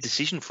do you need a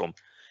decision from?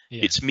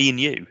 It's me and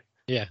you.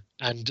 Yeah,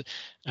 and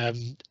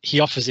he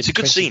offers him. It's a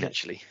good scene,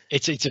 actually.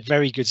 It's a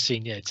very good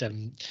scene. Yeah, it's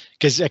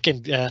because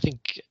again, I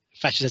think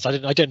Thatcher says,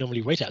 I don't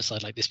normally wait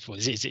outside like this before.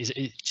 This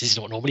is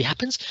not what normally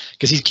happens,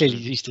 because he's clearly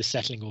used to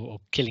settling or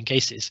killing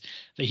cases.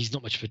 That he's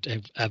not much of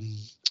a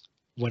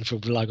one for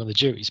relying on the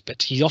juries,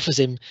 but he offers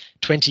him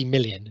 20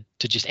 million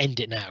to just end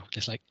it now.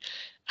 It's like,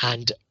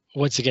 and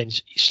once again,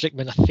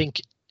 Schlickman, I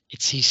think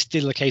he's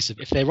still a case of,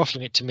 if they're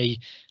offering it to me,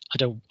 I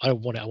don't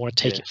want it. I want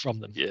to take it from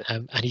them.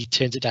 And he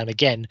turns it down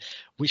again,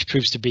 which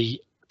proves to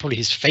be probably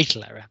his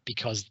fatal error,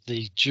 because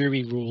the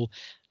jury rule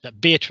that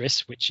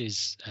Beatrice, which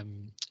is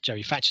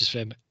Gerry Thatcher's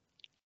firm,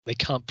 they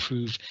can't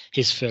prove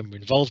his firm were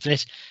involved in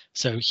it.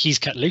 So he's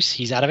cut loose.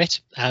 He's out of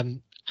it.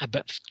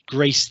 But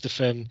Grace, the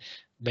firm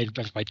made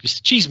by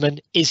Mr. Cheeseman,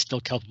 is still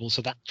culpable.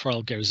 So that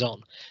trial goes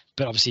on.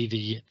 But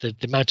obviously the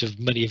amount of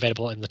money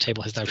available on the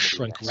table has now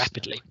shrunk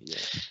rapidly.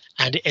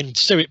 And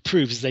so it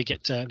proves they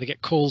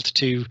get called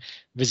to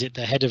visit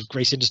the head of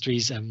Grace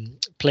Industries,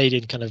 played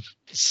in kind of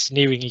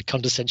sneeringly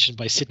condescension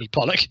by Sidney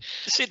Pollock.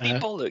 Sidney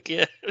Pollock,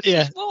 yeah.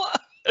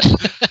 What?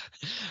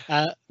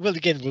 Well,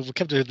 again, we'll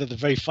come to the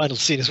very final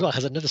scene as well.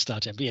 Has another star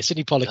gem, but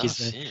Sidney Pollock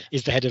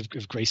is the head of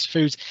Grace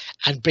Foods,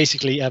 and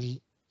basically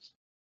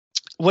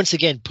once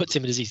again puts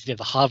him in his ease.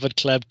 The Harvard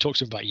Club, talks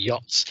to him about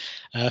yachts,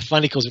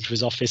 finally calls him to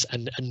his office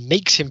and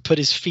makes him put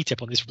his feet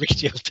up on this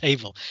rickety old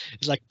table.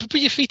 He's like, put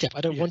your feet up.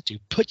 I don't want to.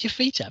 Put your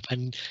feet up.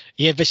 And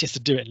he eventually has to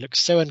do it. It looks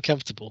so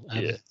uncomfortable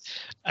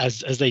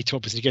as they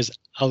talk. And he goes,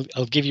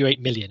 I'll give you 8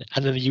 million.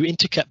 And then you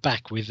intercut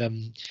back with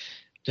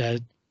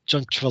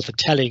John Travolta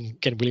telling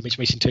again William H.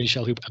 Macy and Tony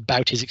Shalhoub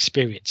about his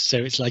experience. So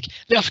it's like,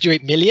 they offered you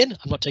 8 million.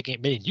 I'm not taking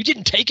 8 million. You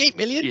didn't take 8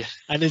 million.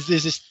 And there's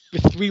this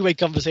 3-way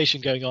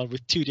conversation going on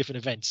with 2 different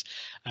events.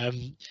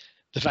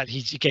 The fact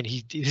this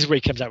is where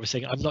he comes out with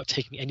saying, I'm not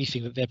taking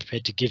anything that they're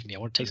prepared to give me. I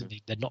want to take something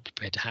they're not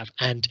prepared to have.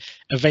 And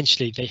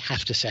eventually they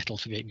have to settle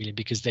for the 8 million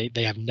because they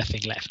have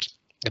nothing left.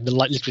 And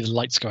literally the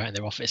lights go out in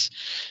their office.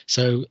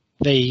 So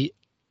they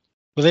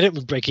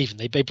don't break even.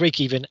 They break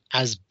even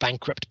as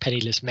bankrupt,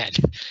 penniless men,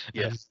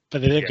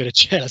 but they don't go to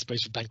jail, I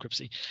suppose, for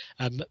bankruptcy.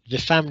 The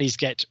families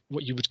get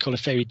what you would call a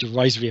very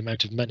derisory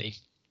amount of money,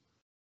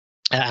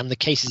 and the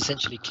case is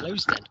essentially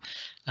closed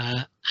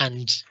then.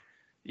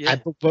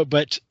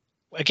 But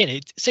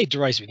again, say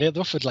derisory. They're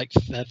offered like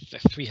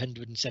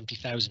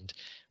 370,000,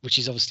 which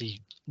is obviously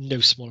no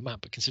small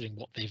amount, but considering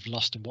what they've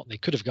lost and what they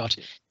could have got,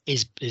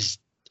 is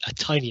a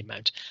tiny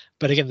amount.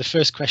 But again, the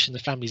first question the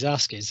families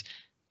ask is,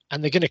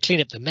 and they're going to clean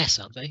up the mess,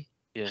 aren't they?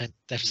 Yeah. And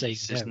they have to say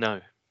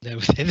no.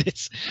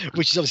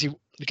 Which is obviously,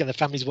 again, the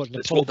families want.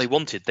 That's what they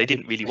wanted. They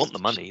didn't really want the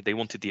money. They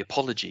wanted the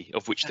apology,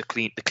 of which the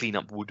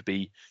cleanup would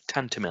be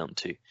tantamount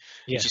to.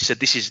 She said,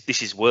 "This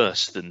is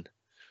worse than."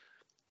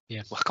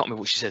 Yeah. Well, I can't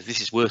remember what she said. This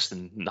is worse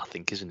than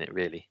nothing, isn't it?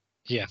 Really.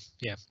 Yeah.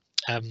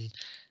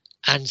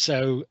 And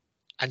so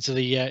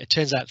it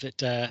turns out that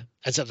the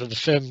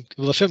firm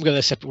go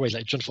their separate ways.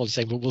 Like John Travolta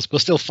saying, we'll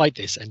still fight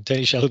this, and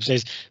Tony Shalhoub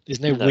says, "There's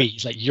no way."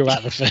 He's like, "You're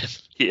out of the firm."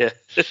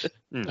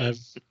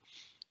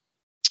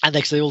 And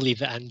next they all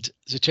leave it, and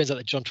so it turns out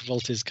that John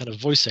Travolta's kind of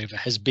voiceover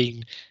has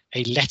been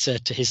a letter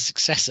to his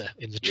successor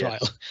in the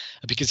trial,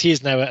 because he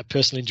is now a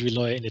personal injury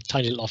lawyer in a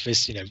tiny little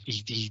office.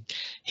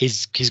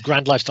 His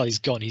grand lifestyle is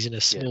gone. He's in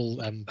a small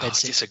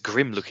bedsit. It's a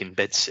grim looking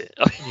bedsit.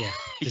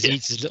 He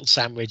eats his little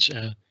sandwich.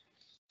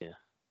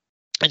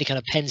 And he kind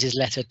of pens his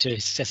letter to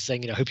his successor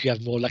saying, I hope you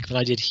have more luck than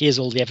I did. Here's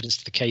all the evidence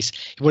to the case.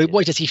 What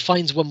he does, he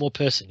finds one more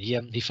person.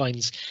 He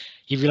finds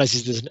he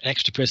realizes there's an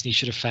extra person he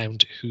should have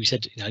found who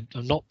said,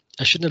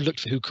 I shouldn't have looked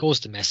for who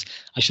caused the mess.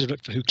 I should have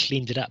looked for who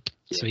cleaned it up.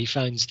 Yeah. So he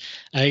finds,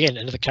 again,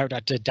 another character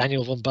actor,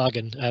 Daniel von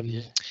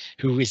Bargen,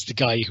 who is the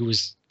guy who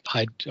was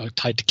hired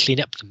to clean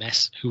up the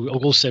mess, who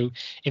also,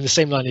 in the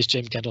same line as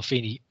James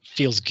Gandolfini,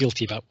 feels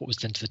guilty about what was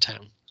done to the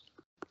town.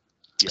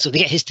 Yeah. So they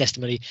get his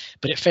testimony,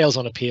 but it fails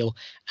on appeal,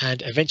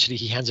 and eventually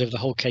he hands over the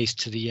whole case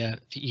to the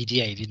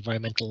EDA, the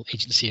Environmental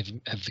Agency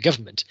of the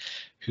government,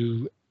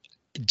 who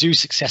do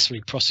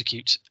successfully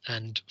prosecute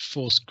and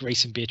force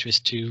Grace and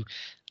Beatrice to,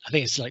 I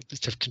think it's like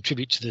to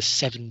contribute to the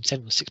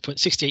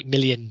 $6.68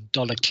 million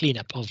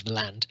cleanup of the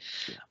land,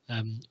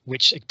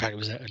 which apparently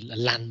was a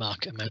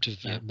landmark amount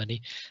of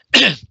money,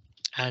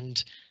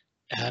 and.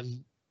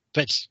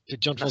 But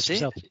John Travolta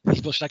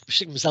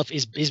himself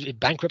is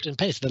bankrupt and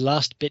penniless. The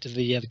last bit of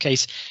the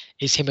case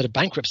is him at a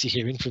bankruptcy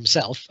hearing for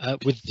himself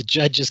with the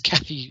judge as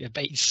Kathy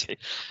Bates.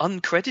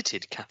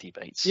 Uncredited Kathy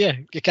Bates. Yeah,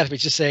 Kathy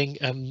Bates just saying,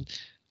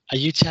 are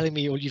you telling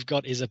me all you've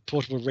got is a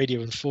portable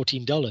radio and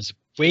 $14?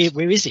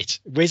 Where is it?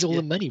 Where's all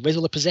the money? Where's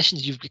all the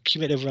possessions you've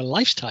accumulated over a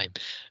lifetime?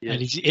 Yeah.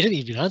 And he didn't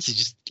even answer,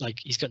 just like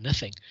he's got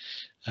nothing.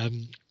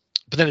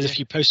 But then there's a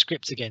few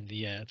postscripts again.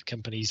 The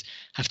companies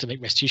have to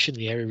make restitution.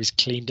 The area is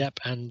cleaned up,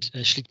 and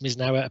Schlickman is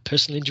now a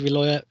personal injury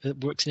lawyer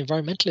that works in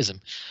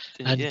environmentalism.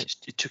 And it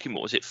took him,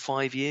 what was it,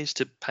 5 years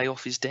to pay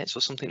off his debts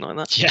or something like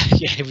that? Yeah,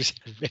 it was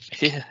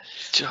horrific. Yeah,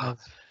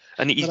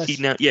 and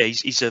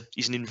he's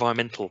an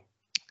environmental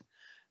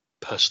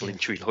personal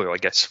injury lawyer, I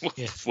guess,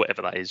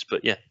 whatever that is.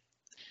 But yeah.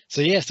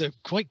 So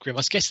quite grim.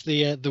 I guess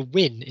the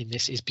win in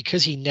this is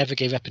because he never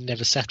gave up and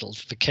never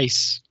settled. The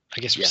case,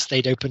 I guess,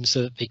 stayed open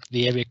so that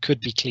the area could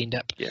be cleaned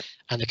up,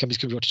 and the companies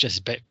could be brought to justice.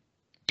 But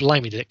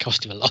blimey, did it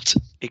cost him a lot?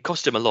 It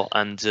cost him a lot,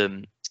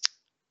 and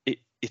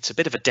it's a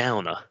bit of a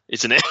downer,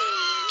 isn't it?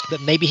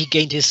 But maybe he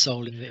gained his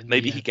soul.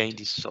 He gained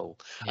his soul,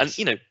 yes.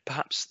 And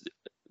perhaps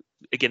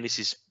again, this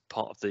is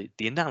part of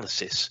the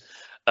analysis.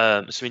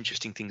 Some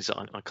interesting things that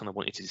I kind of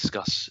wanted to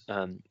discuss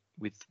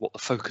with what the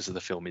focus of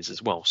the film is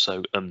as well.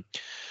 So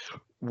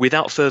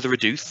without further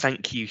ado,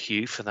 thank you,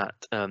 Hugh, for that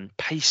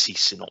pacey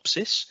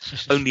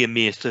synopsis. Only a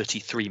mere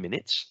 33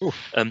 minutes.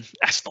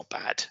 That's not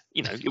bad.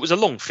 It was a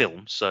long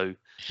film, so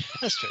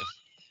that's true.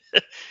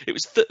 It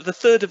was the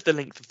third of the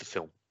length of the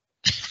film.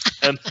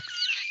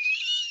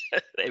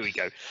 There we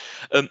go.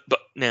 But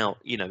now,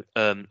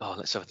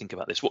 let's have a think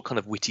about this. What kind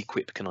of witty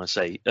quip can I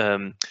say?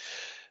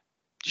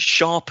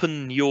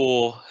 Sharpen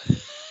your...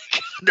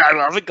 No,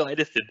 I haven't got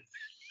anything.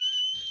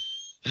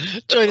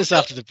 Join us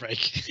after the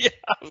break. Yeah,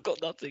 I've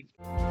got nothing.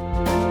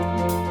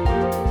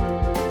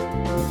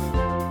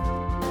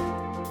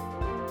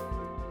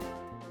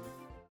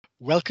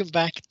 Welcome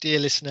back, dear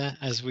listener,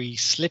 as we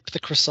slip the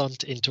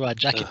croissant into our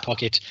jacket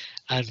pocket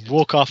and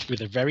walk off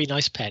with a very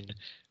nice pen.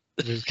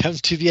 We'll come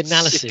to the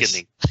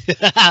analysis.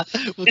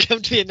 We'll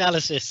come to the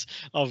analysis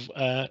of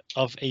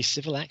a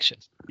civil action.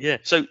 Yeah.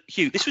 So,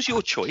 Hugh, this was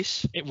your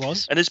choice. It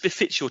was. And as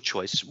befits your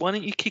choice, why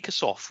don't you kick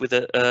us off with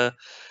a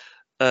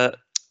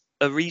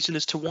reason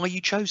as to why you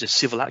chose a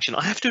civil action?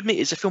 I have to admit,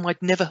 it's a film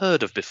I'd never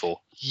heard of before.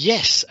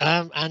 Yes,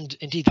 and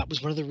indeed that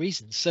was one of the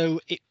reasons. So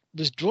it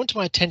was drawn to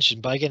my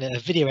attention by, again, a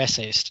video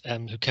essayist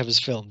who covers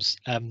films,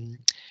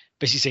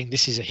 basically saying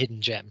this is a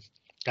hidden gem.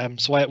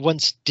 So I at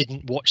once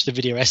didn't watch the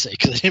video essay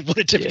because I didn't want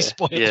it to be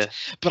spoiled,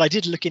 but I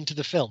did look into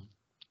the film.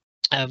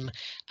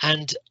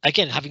 And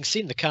again, having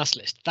seen the cast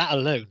list, that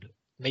alone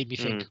made me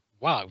think,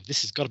 wow,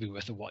 this has got to be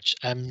worth a watch.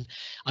 I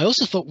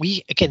also thought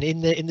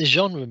in the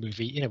genre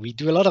movie, we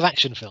do a lot of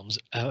action films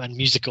and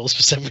musicals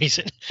for some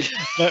reason,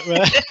 but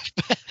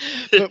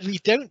we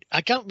don't.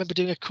 I can't remember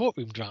doing a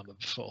courtroom drama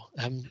before.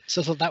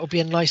 So I thought that would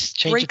be a nice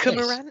change. Breaker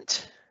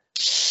Morant?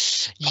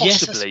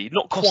 Possibly,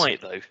 not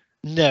quite though.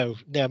 No.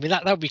 I mean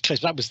that would be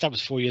close. That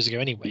was 4 years ago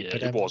anyway. Yeah,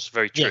 but, it was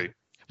very true. Yeah.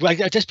 Well,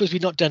 I suppose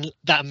we've not done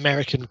that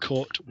American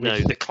court. No,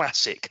 the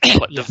classic,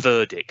 like The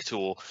Verdict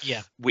or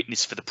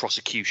Witness for the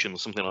Prosecution or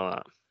something like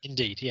that.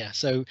 Indeed, yeah.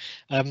 So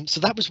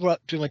that was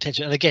what drew my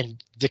attention. And again,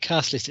 the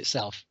cast list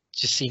itself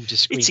just seemed to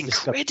scream. It's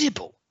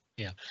incredible.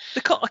 Yeah.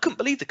 I couldn't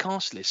believe the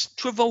cast list.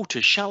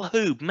 Travolta,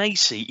 Shalhoub,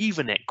 Macy,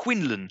 Evanet,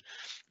 Quinlan,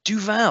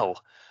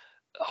 Duvall,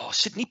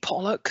 Sidney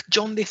Pollack,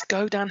 John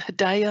Lithgow, Dan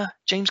Hedaya,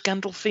 James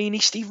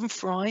Gandolfini, Stephen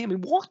Fry. I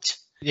mean, what?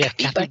 Yeah,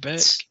 Kathy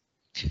Burke,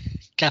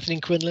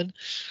 Kathleen Quinlan.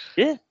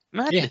 Yeah,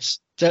 madness. Yes,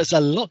 there's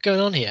a lot going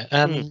on here.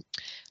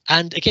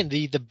 And again,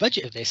 the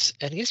budget of this,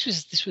 and this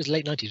was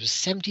late 90s, was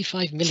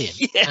 75 million.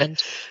 Yeah,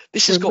 and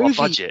this has got a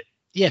budget.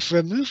 Yeah, for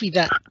a movie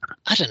that,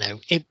 I don't know,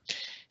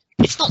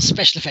 it's not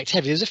special effects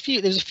heavy. There's a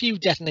few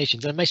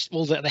detonations, and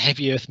all the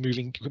heavy earth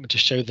moving equipment to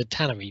show the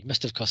tannery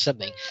must have cost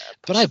something.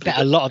 But I bet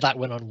a lot of that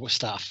went on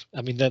staff.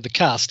 I mean, the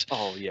cast.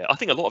 Oh yeah, I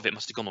think a lot of it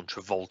must have gone on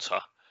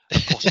Travolta,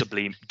 and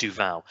possibly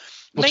Duvall.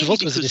 Well,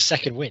 Travolta was in his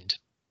second wind.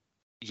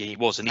 Yeah, he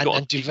was, and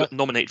he got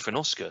nominated for an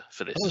Oscar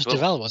for this. That was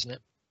Duvall, wasn't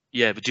it?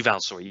 Yeah, but Duvall,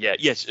 sorry. Yeah,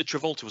 yes,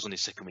 Travolta was on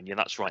his second win. Yeah,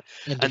 that's right.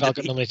 And Duvall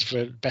got nominated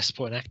for Best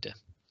Supporting Actor.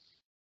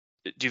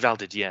 Duvall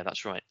did, yeah,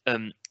 that's right.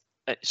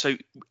 So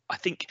I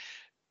think,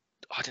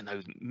 I don't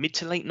know, mid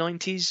to late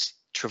 90s,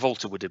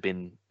 Travolta would have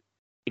been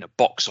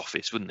box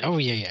office, wouldn't it? Oh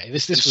yeah.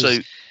 This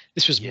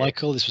was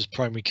Michael. This was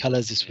Primary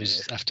Colors. This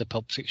was after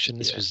Pulp Fiction.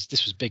 This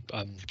was big.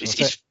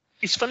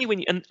 It's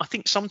funny and I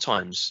think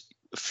sometimes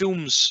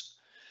films.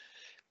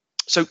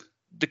 So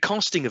the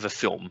casting of a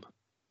film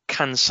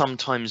can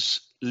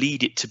sometimes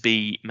lead it to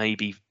be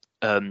maybe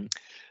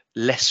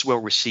less well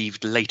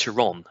received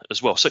later on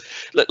as well. So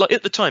like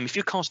at the time, if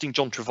you're casting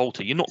John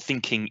Travolta, you're not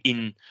thinking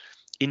in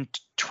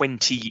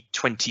 20,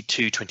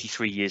 22,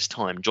 23 years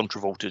time, John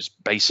Travolta's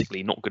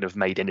basically not going to have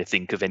made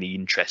anything of any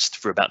interest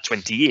for about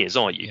 20 years,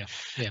 are you?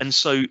 Yeah. And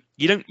so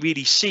you don't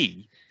really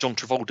see John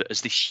Travolta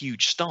as this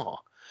huge star.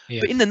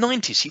 Yeah. But in the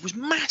 90s, he was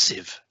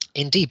massive.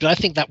 Indeed, but I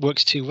think that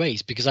works two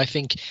ways, because I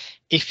think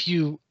if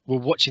you were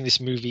watching this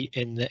movie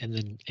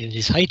in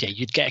his heyday,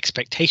 you'd get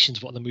expectations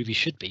of what the movie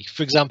should be.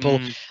 For example,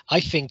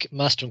 I think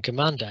Master and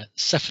Commander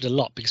suffered a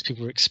lot because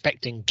people were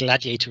expecting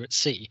Gladiator at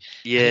Sea.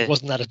 Yeah, and it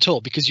wasn't that at all,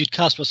 because you'd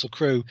cast Russell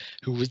Crowe,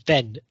 who was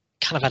then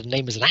kind of had a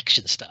name as an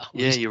action star.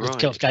 Yeah, you're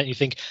right. And you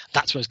think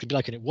that's what it's going to be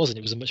like, and it wasn't.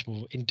 It was a much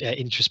more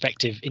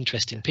introspective,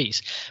 interesting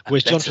piece.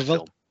 Whereas John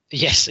Travolta.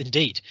 Yes,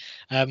 indeed.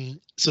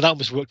 So that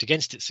almost worked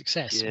against its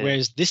success. Yeah.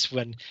 Whereas this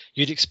one,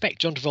 you'd expect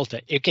John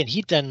Travolta. Again,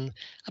 he'd done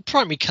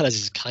Primary Colors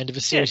is kind of a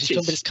serious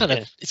film, but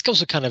it's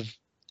also kind of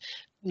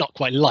not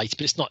quite light,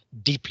 but it's not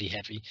deeply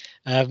heavy.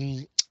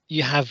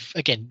 You have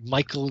again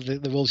Michael,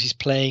 the roles he's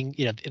playing.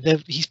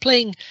 He's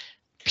playing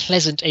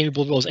pleasant,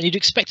 amiable roles, and you'd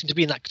expect him to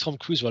be in that Tom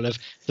Cruise role of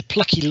the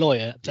plucky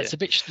lawyer. That's a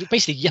bit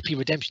basically yuppie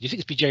redemption. You think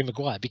it's be Jerry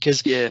Maguire,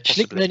 because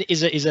Schlickman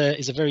is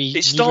a very.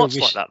 It starts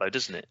like that though,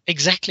 doesn't it?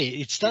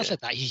 Exactly, it starts like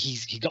that.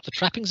 He got the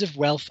trappings of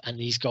wealth, and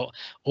he's got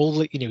all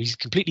the he's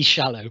completely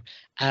shallow.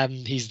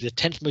 He's the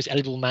 10th most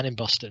eligible man in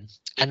Boston,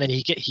 and then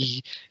he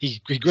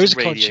grows a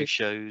conscience.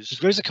 He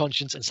grows a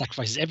conscience and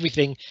sacrifices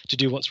everything to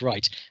do what's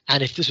right.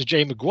 And if this was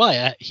Jerry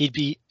Maguire, he'd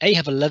be A,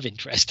 have a love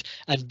interest,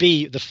 and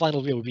B, the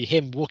final reel would be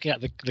him walking out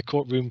the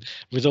courtroom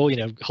with all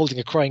holding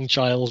a crying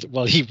child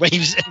while he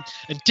waves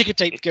and ticker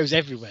tape goes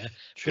everywhere.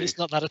 True. But it's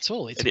not that at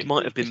all. It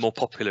might have been more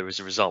popular as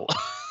a result.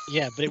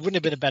 Yeah, but it wouldn't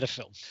have been a better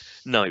film.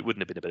 No, it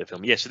wouldn't have been a better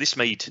film. Yeah, so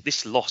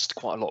this lost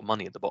quite a lot of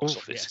money at the box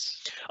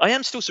office. Yes. I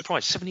am still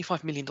surprised.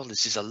 $75 million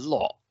is a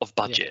lot of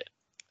budget,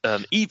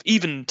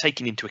 even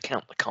taking into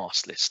account the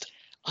cast list.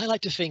 I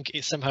like to think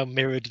it somehow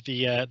mirrored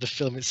the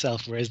film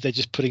itself, whereas they're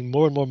just putting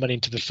more and more money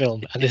into the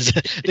film. And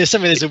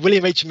there's a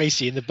William H.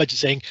 Macy in the budget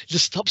saying,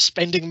 "Just stop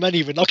spending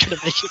money. We're not going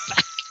to make it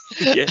back."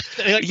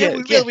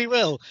 We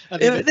will.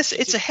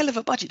 It's a hell of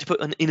a budget to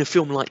put in a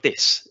film like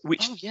this,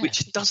 which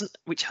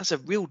has a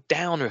real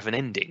downer of an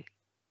ending.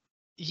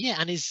 Yeah,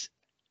 and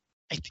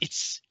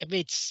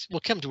we'll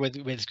come to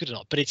whether it's good or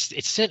not, but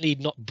it's certainly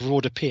not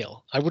broad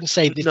appeal. I wouldn't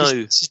say this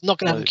is not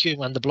going to have a queue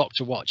around the block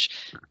to watch.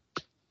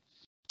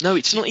 No,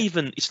 it's not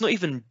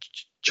even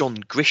John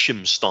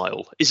Grisham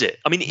style, is it?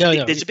 I mean,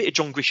 there's a bit of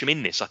John Grisham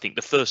in this, I think,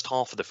 the first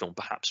half of the film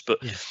perhaps, but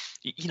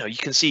you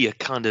can see a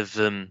kind of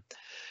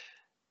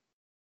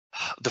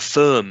the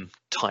Firm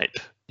type.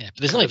 Yeah, but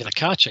there's not even a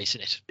car chase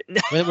in it.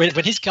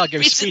 When his car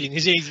goes speeding,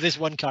 there's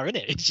one car in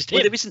it. It's just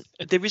him.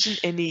 There isn't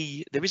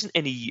any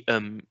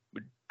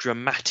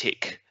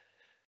dramatic,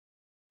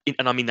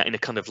 and I mean that in a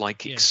kind of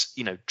like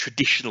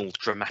traditional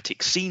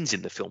dramatic scenes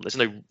in the film.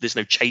 There's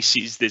no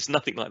chases. There's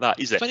nothing like that,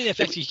 is there? Funny enough,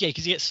 actually,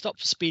 because he gets stopped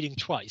for speeding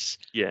twice.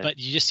 Yeah. But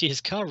you just see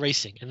his car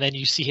racing, and then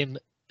you see him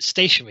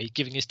stationary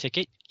giving his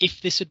ticket.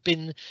 If this had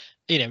been,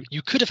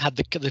 you could have had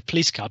the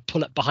police car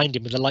pull up behind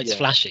him with the lights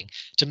flashing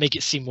to make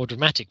it seem more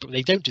dramatic, but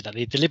they don't do that.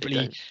 They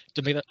deliberately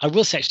don't make that. I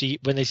will say, actually,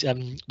 when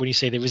you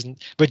say there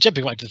isn't, we're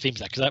jumping right to the themes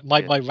there, because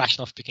my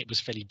rationale for picking it was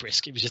fairly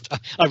brisk. It was just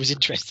I was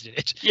interested in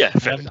it. Yeah,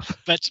 fair enough.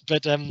 But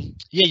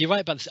you're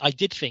right about this. I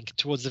did think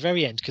towards the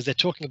very end, because they're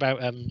talking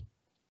about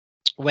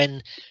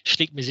when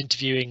Schlickman is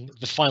interviewing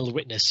the final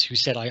witness who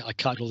said, I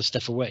carted all this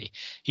stuff away.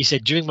 He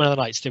said during one of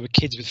the nights there were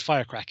kids with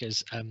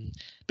firecrackers.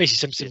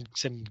 Basically,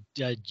 some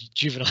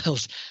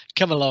juveniles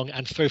come along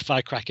and throw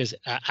firecrackers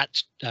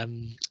at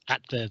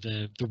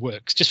the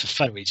works just for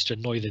fun, really, just to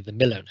annoy the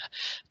mill owner.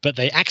 But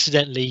they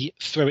accidentally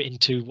throw it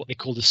into what they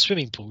call the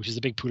swimming pool, which is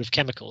a big pool of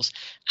chemicals,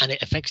 and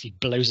it effectively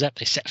blows up.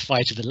 They set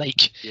fire to the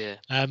lake. Yeah.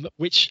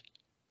 Which,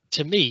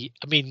 to me,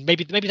 I mean,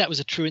 maybe that was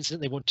a true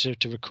incident. They wanted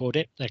to record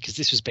it because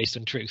this was based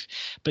on truth.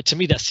 But to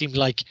me, that seemed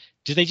like,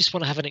 do they just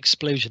want to have an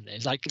explosion there?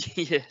 It's like,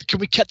 can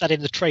we cut that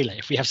in the trailer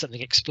if we have something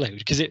explode?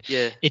 Because it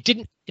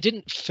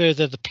didn't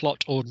further the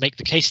plot or make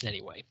the case in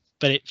any way.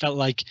 But it felt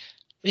like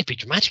it'd be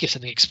dramatic if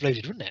something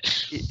exploded, wouldn't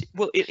it?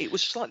 It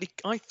was slightly.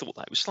 I thought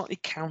that it was slightly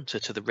counter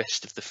to the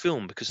rest of the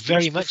film, because the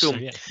rest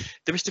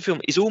of the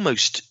film is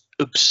almost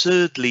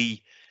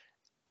absurdly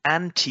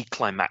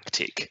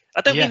anticlimactic. I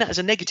don't mean that as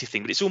a negative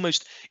thing, but it's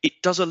almost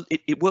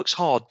it works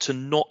hard to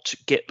not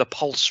get the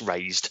pulse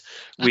raised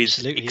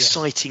with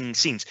exciting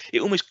scenes.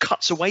 It almost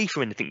cuts away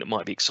from anything that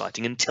might be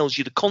exciting and tells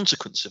you the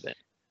consequence of it.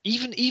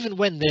 Even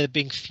when they're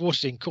being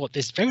thwarted in court,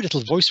 there's very little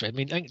voice. I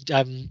mean,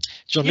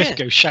 John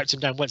Lithgow shouts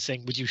him down once,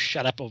 saying, "Would you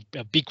shut up or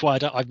be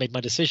quiet? I've made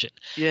my decision."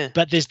 Yeah.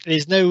 But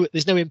there's no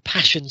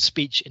impassioned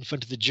speech in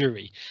front of the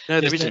jury.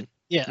 No, there isn't.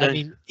 Yeah, No. I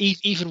mean,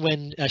 even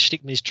when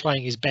Schlickman is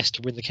trying his best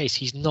to win the case,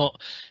 he's not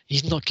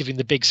giving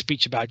the big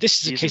speech about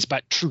this is a case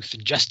about truth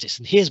and justice,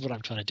 and here's what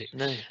I'm trying to do.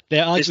 No,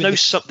 They're arguing.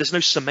 There's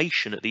no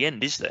summation at the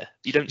end, is there?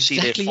 You don't see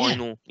their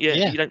final.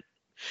 Yeah. You don't.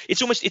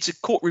 It's a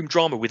courtroom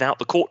drama without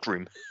the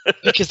courtroom.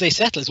 Because they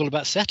settle. It's all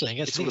about settling.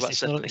 It's all about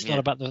settling. It's not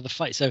about the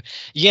fight. So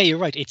yeah, you're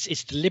right.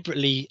 It's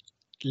deliberately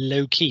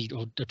low key,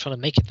 or they're trying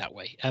to make it that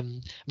way. I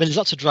mean, there's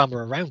lots of drama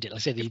around it.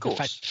 Like I say, the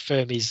fact the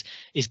firm is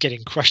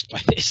getting crushed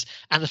by this,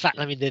 and the fact,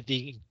 I mean,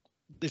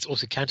 it's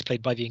also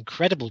counterplayed by the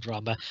incredible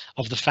drama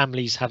of the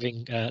families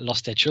having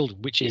lost their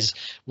children, which is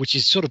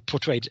sort of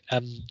portrayed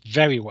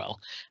very well,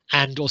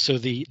 and also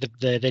the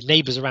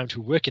neighbours around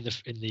who work in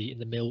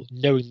the mill,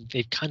 knowing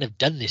they've kind of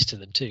done this to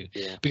them too.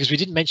 Yeah. Because we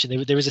didn't mention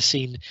there is a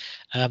scene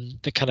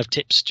that kind of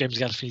tips James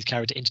Gandolfini's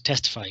character into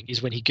testifying,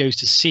 is when he goes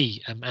to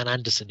see Anne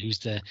Anderson, who's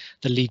the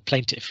lead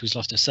plaintiff who's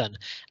lost her son,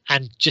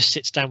 and just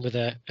sits down with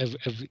again,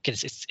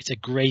 it's a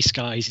grey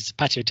skies, it's a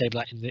patio table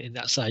out in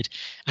that side,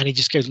 and he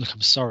just goes, "Look,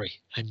 I'm sorry,"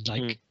 and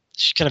like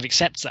she kind of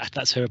accepts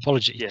that's her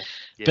apology. Yeah.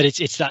 But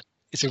it's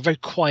a very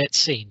quiet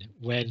scene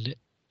when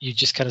you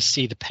just kind of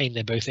see the pain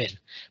they're both in,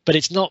 but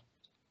it's not.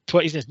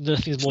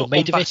 Nothing's more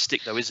made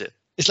bombastic, though, is it?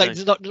 It's like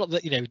it's not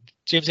that, you know,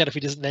 James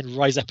Gandolfini doesn't then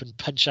rise up and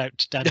punch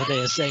out Dan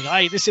Hedaya saying,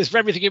 "Hey, this is for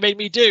everything you made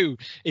me do."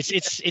 It's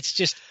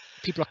just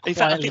people are quietly. In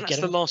fact, I think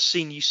that's the last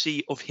scene you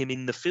see of him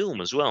in the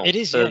film as well. It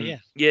is,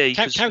 yeah.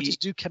 Characters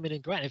do come in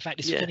and go out. In fact,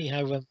 it's funny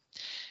how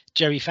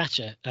Jerry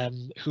Thatcher,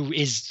 who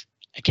is,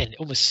 again,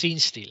 almost scene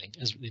stealing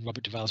as in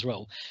Robert Duvall's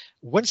role,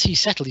 once he's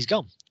settled, he's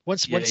gone. You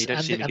don't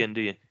see him again,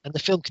 do you? And the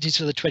film continues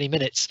for another 20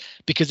 minutes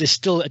because there's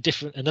still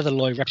another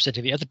lawyer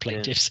representing the other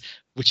plaintiffs,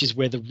 which is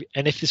where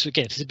and if this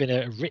had been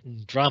a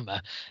written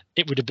drama,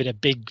 it would have been a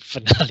big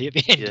finale at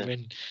the end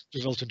when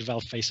Travolta and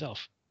Duvall face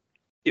off.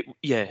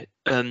 I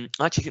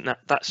actually think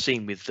that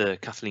scene with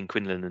Kathleen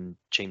Quinlan and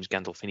James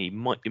Gandolfini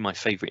might be my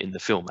favourite in the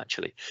film,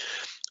 actually,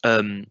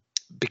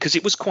 because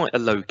it was quite a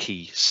low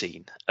key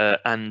scene,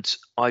 and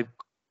I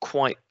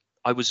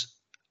was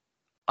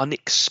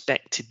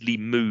unexpectedly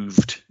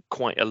moved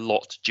quite a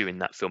lot during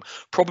that film.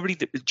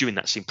 During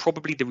that scene,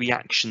 probably the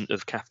reaction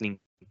of Kathleen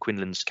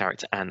Quinlan's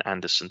character Anne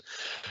Anderson,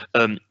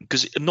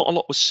 because not a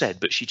lot was said,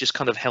 but she just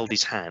kind of held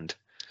his hand.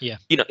 Yeah,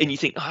 you know, and you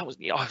think, I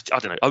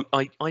don't know,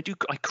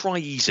 I cry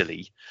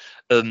easily,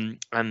 and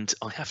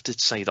I have to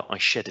say that I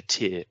shed a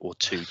tear or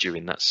two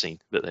during that scene.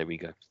 But there we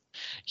go.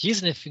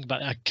 Here's another thing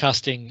about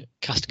casting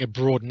a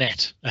broad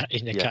net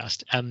in the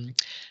cast.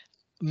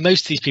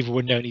 Most of these people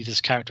were known either as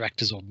character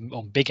actors or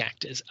big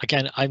actors.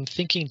 Again, I'm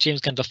thinking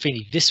James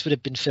Gandolfini, this would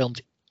have been filmed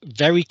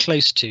very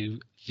close to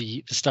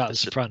the start of The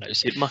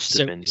Sopranos. It must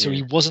have been. So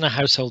he wasn't a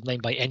household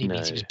name by any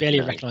means. He was barely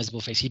a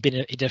recognisable face. He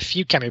did a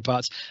few cameo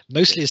parts,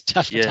 mostly as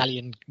tough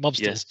Italian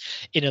mobsters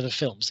in other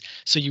films.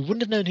 So you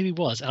wouldn't have known who he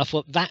was. And I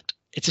thought that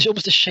it's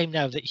almost a shame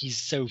now that he's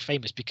so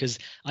famous, because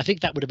I think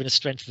that would have been a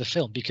strength of the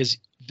film, because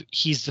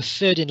he's the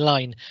third in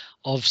line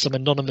of some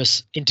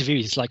anonymous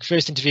interviewees. Like,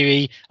 first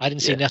interviewee, I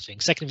didn't see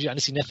nothing. Second interview, I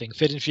didn't see nothing.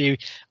 Third interview,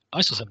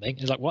 I saw something.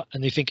 It's like, what?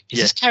 And they think,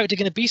 is this character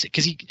going to be?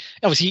 Because he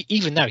obviously,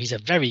 even now, he's a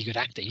very good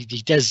actor. He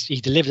delivers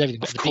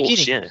everything. But at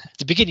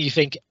the beginning, you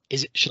think,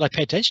 should I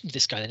pay attention to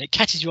this guy? And it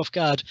catches you off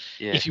guard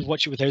if you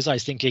watch it with those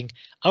eyes, thinking,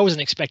 I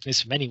wasn't expecting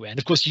this from anywhere. And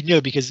of course,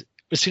 because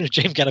as soon as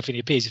James Gandolfini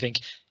appears, you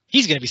think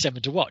he's going to be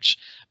someone to watch.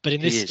 But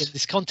in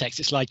this context,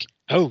 it's like,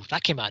 oh,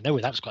 that came out of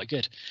nowhere. That was quite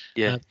good.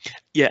 Yeah,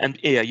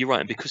 you're right.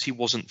 And because he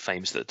wasn't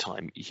famous at the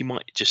time, he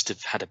might just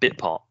have had a bit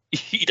part.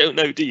 You don't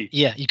know, do you?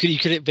 Yeah, you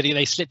could, but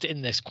they slipped it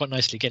in there quite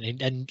nicely again.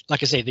 And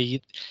like I say,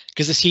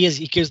 because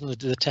he goes on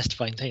the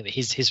testifying thing that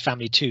his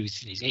family too,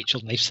 his 8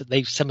 children,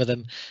 some of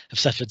them have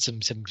suffered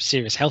some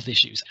serious health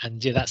issues,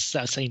 and that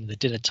scene at the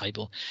dinner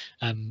table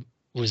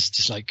was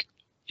just like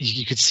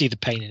you could see the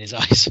pain in his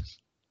eyes.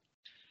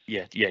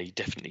 Yeah, you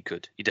definitely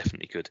could.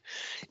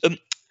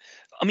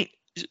 I mean,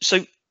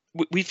 so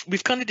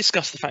we've kind of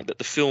discussed the fact that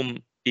the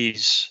film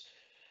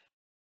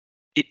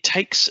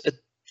takes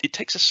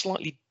a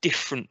slightly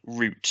different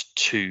route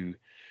to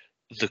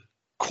the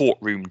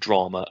courtroom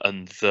drama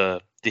and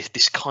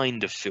this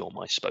kind of film,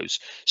 I suppose.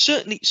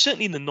 Certainly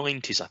in the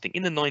 90s, I think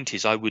in the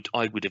 90s, I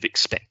would have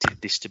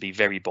expected this to be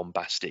very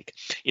bombastic.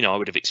 You know, I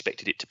would have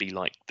expected it to be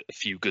like A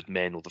Few Good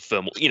Men or The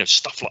Firm, or, you know,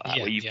 stuff like that,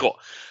 where you've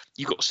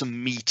got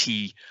some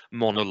meaty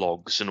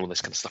monologues and all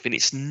this kind of stuff. And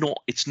it's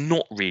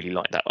not really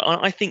like that.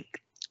 I think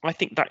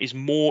that is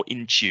more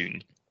in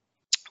tune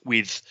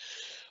with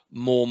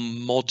more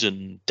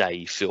modern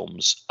day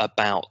films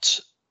about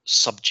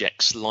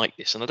subjects like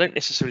this. And I don't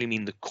necessarily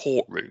mean the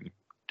courtroom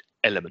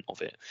element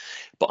of it,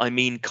 but I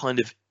mean kind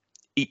of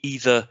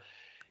either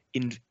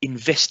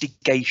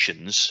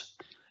investigations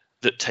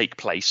that take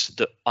place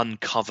that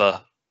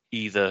uncover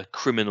either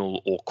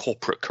criminal or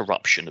corporate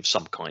corruption of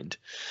some kind,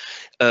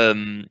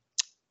 and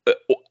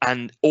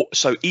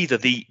so either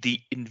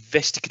the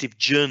investigative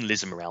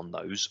journalism around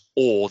those,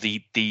 or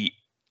the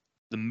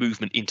the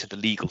movement into the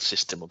legal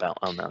system about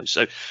those.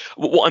 So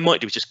what I might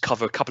do is just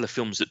cover a couple of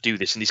films that do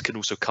this, and this can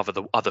also cover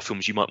the other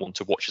films you might want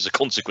to watch as a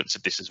consequence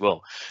of this as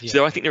well. Yeah.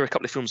 So I think there are a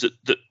couple of films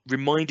that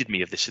reminded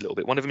me of this a little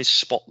bit. One of them is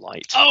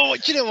Spotlight. Oh,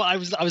 do you know what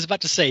I was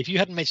about to say? If you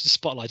hadn't mentioned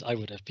Spotlight, I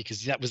would have,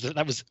 because that was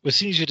as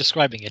soon as you were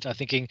describing it, I'm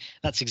thinking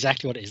that's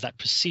exactly what it is. That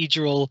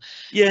procedural,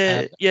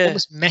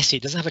 almost messy.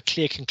 It doesn't have a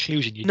clear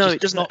conclusion. No, it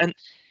doesn't. And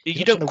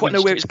you don't quite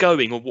know where it's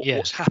going or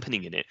what's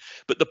happening in it.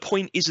 But the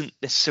point isn't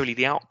necessarily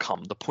the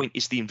outcome. The point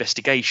is the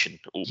investigation.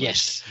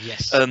 Almost.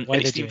 Yes. And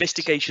it's the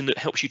investigation that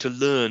helps you to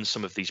learn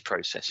some of these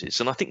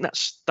processes. And I think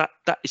that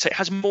it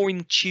has more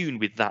in tune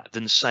with that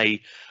than,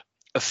 say,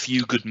 A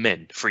Few Good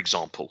Men, for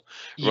example,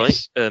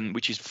 right?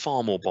 Which is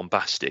far more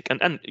bombastic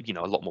and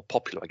a lot more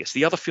popular, I guess.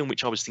 The other film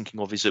which I was thinking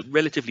of is a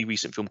relatively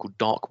recent film called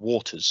Dark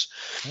Waters,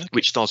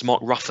 which stars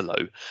Mark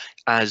Ruffalo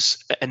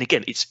and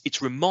again,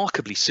 it's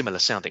remarkably similar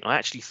sounding. I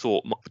actually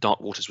thought Dark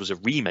Waters was a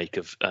remake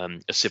of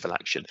A Civil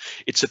Action.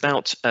 It's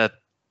about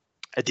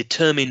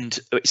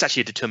it's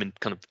actually a determined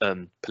kind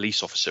of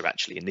police officer,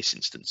 actually, in this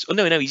instance. Oh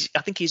no,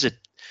 I think he's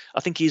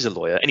a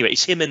lawyer. Anyway,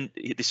 it's him and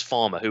this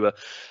farmer who are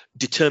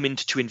determined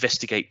to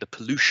investigate the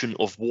pollution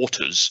of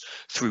waters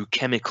through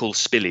chemical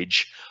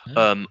spillage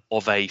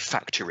of a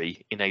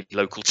factory in a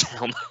local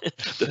town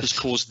that has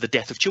caused the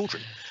death of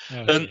children.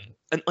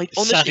 And I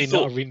honestly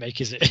thought, not a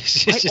remake, is it?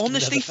 I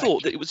honestly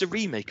thought that it was a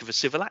remake of A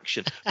Civil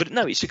Action, but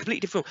no, it's a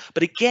completely different film.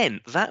 But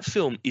again, that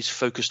film is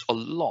focused a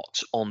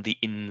lot on the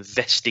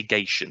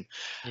investigation,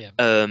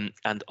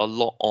 and a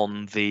lot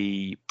on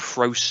the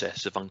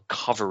process of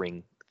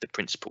uncovering the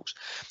principles.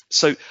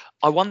 So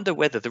I wonder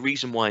whether the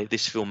reason why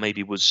this film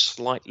maybe was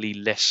slightly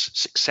less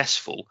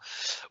successful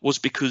was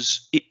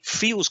because it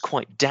feels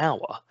quite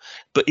dour,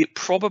 but it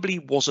probably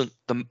wasn't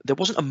there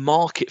wasn't a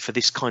market for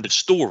this kind of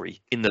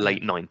story in the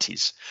late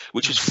 90s,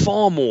 which was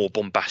far more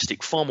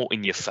bombastic, far more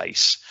in your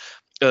face.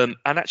 And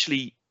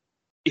actually,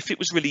 if it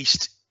was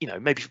released,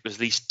 maybe if it was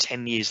released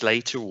 10 years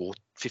later or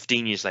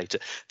 15 years later,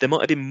 there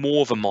might have been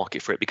more of a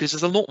market for it, because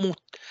there's a lot more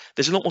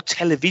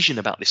television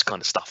about this kind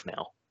of stuff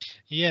now.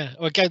 Yeah.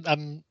 Well,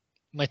 again,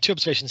 my two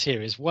observations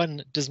here is,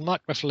 one, does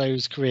Mark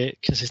Ruffalo's career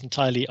consist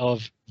entirely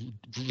of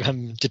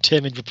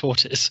determined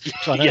reporters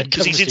trying to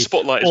because he's in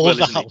Spotlight as well,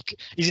 isn't Hulk.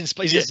 He's in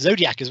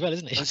Zodiac as well,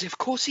 isn't he? Of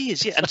course he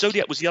is, yeah. And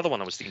Zodiac was the other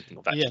one I was thinking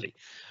of, actually.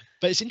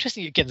 But it's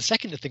interesting, again, the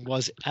second thing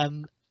was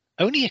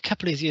only a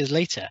couple of years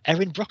later,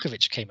 Erin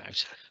Brockovich came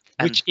out,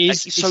 which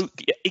is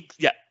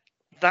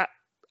that,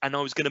 and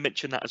I was going to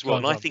mention that as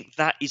well. I think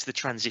that is the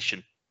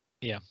transition.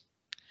 Yeah.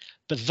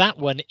 But that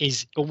one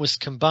is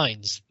almost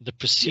combines the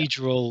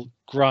procedural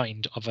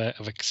grind of a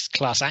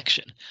class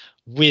action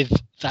with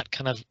that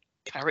kind of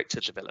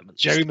character development.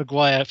 Jerry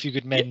Maguire, A Few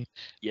Good Men,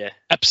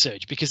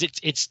 upsurge, because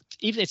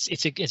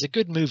it's a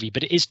good movie,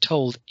 but it is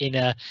told in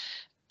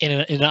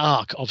an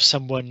arc of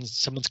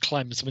someone's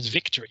climb and someone's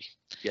victory.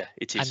 Yeah,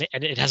 it is,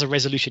 and it has a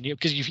resolution,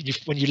 because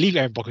when you leave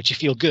Erin Brockovich, you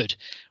feel good,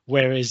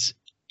 whereas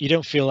you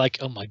don't feel like,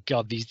 oh my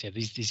god, these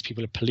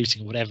people are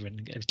polluting or whatever.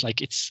 And it's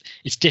like it's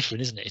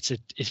different, isn't it?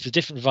 It's a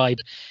different vibe,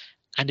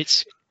 and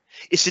it's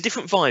a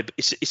different vibe.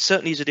 It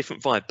certainly is a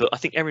different vibe. But I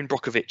think Erin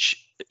Brockovich,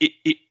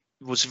 it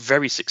was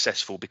very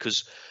successful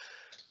because,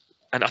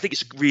 and I think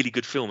it's a really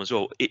good film as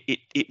well.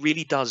 It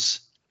really does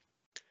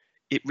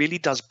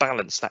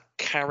balance that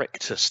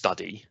character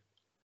study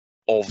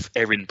of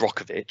Erin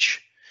Brockovich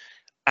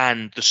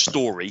and the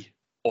story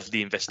of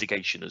the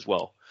investigation as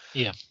well.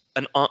 Yeah.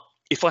 And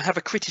if I have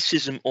a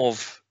criticism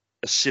of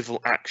A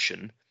Civil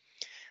Action,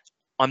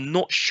 I'm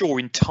not sure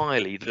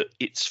entirely that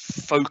its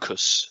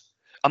focus.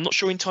 I'm not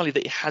sure entirely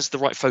that it has the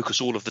right focus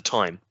all of the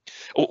time,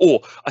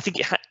 or I think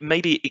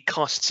maybe it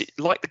casts it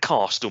like the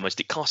cast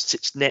almost. It casts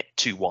its net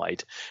too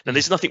wide. Now,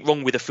 there's nothing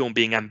wrong with a film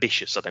being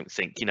ambitious, I don't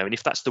think. And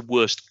if that's the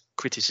worst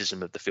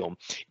criticism of the film,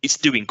 it's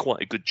doing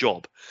quite a good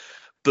job.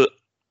 But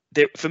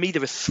for me,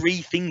 there are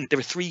three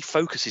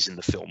focuses in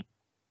the film.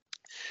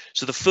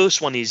 So the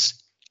first one is,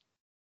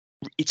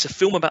 it's a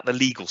film about the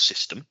legal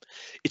system.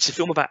 It's a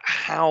film about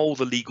how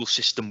the legal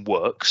system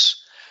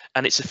works.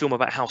 And it's a film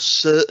about how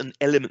certain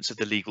elements of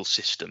the legal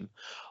system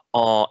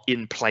are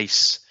in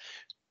place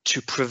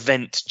to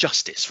prevent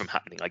justice from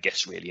happening, I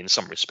guess, really, in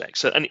some respects.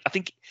 So, and I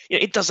think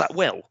it does that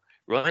well,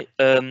 right?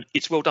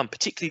 It's well done,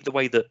 particularly the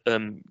way that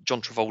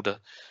John Travolta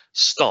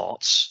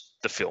starts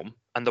the film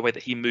and the way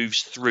that he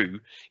moves through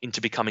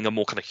into becoming a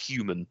more kind of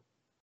human,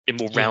 a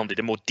more rounded,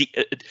 a more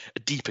a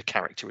deeper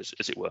character,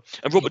 as it were.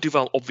 And Robert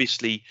Duvall,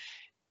 obviously,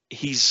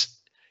 he's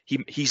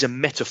a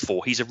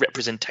metaphor. He's a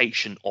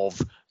representation of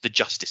the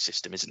justice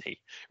system, isn't he?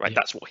 Right.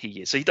 That's what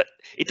he is. So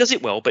it does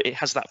it well, but it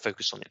has that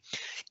focus on it.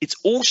 It's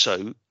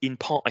also, in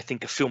part, I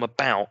think, a film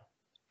about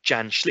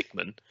Jan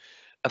Schlickman,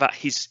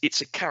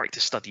 it's a character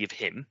study of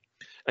him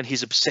and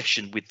his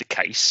obsession with the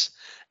case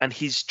and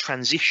his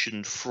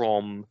transition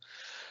from,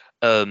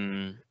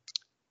 I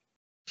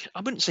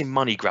wouldn't say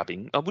money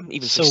grabbing. I wouldn't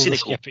even say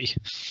cynical,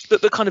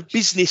 but kind of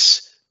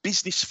business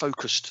business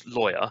focused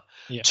lawyer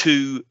Yeah.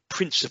 to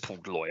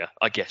principled lawyer,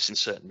 I guess, in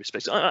certain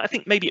respects. I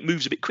think maybe it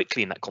moves a bit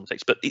quickly in that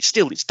context, but it's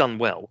done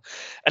well.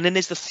 And then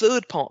there's the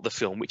third part of the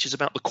film, which is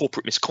about the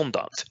corporate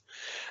misconduct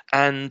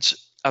and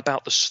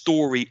about the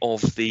story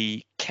of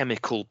the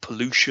chemical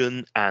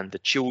pollution and the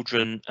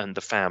children and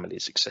the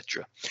families,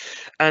 etc.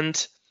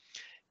 And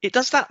it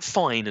does that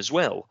fine as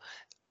well.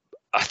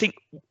 I think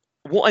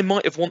what I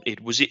might have wanted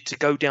was it to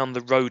go down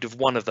the road of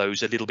one of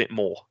those a little bit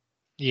more.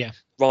 Yeah.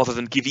 Rather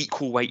than give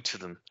equal weight to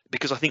them,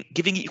 because I think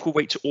giving equal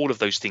weight to all of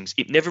those things,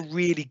 it never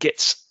really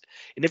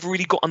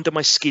got under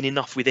my skin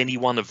enough with any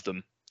one of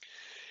them.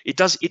 It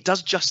does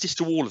justice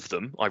to all of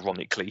them,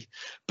 ironically,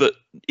 but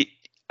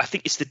I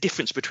think it's the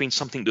difference between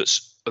something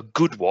that's a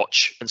good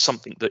watch and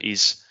something that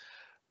is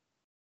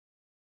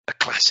a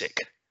classic.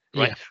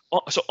 Right. Yeah.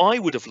 So I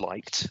would have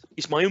liked,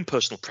 it's my own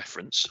personal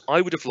preference,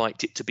 I would have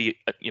liked it to be,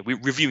 we're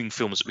reviewing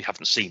films that we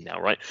haven't seen now,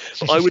 right?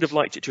 But I would have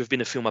liked it to have been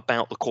a film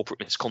about the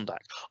corporate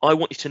misconduct. I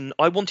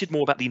wanted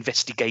more about the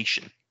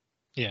investigation.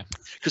 Yeah.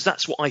 Because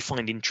that's what I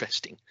find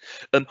interesting.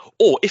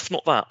 Or if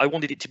not that, I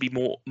wanted it to be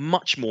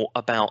much more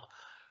about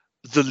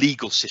the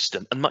legal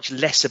system and much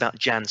less about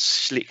Jan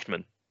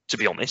Schlichtmann, to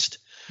be honest.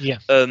 Yeah.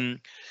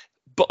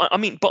 But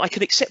I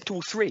can accept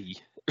all three,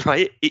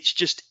 right? It's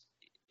just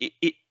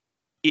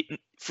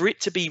for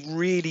it to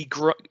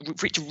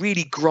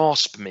really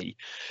grasp me,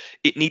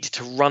 it needed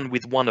to run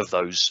with one of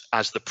those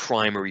as the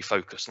primary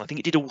focus, and I think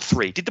it did all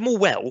three. Did them all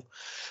well,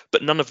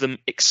 but none of them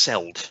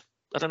excelled.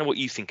 I don't know what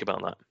you think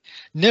about that.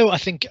 No, I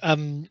think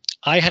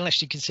I hadn't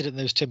actually considered in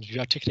those terms. You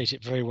articulate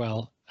it very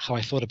well. How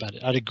I thought about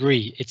it, I'd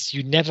agree. It's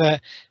you never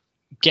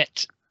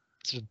get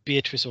sort of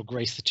Beatrice or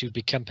Grace, the two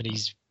big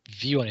companies,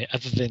 view on it,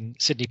 other than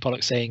Sidney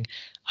Pollack saying,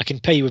 I can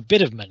pay you a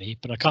bit of money,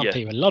 but I can't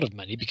pay you a lot of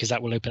money because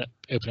that will open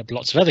up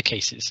lots of other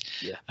cases.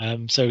 Yeah.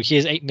 So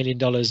here's $8 million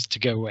to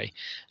go away.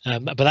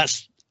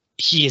 But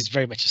he is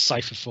very much a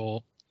cipher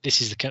for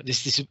this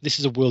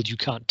is a world you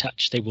can't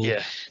touch. They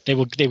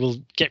will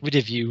get rid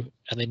of you,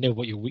 and they know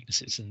what your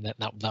weakness is, and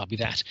that'll be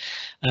that.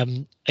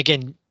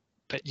 Again,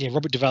 but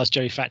Robert Duvall's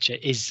Jerry Thatcher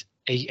is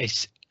a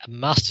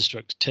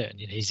masterstroke to turn.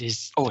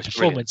 His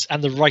performance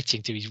and the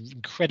writing too. He's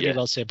incredibly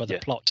well served by the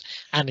plot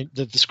and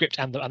the script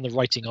and the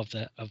writing of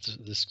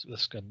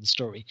the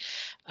story.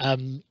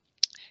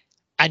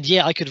 And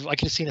I could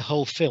have seen a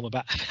whole film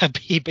about how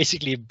he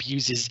basically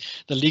abuses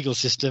the legal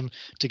system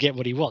to get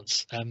what he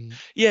wants. So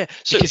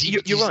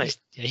you're right.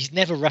 He's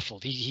never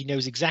ruffled. He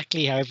knows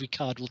exactly how every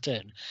card will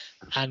turn,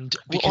 and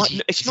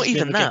it's not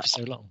even that. For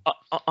so long.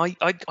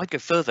 I'd go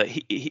further.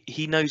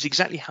 He knows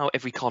exactly how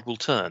every card will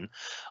turn.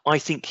 I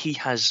think he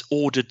has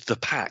ordered the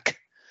pack.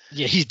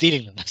 Yeah, he's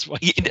dealing them. That's why.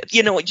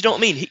 You know what I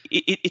mean?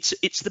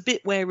 It's the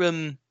bit where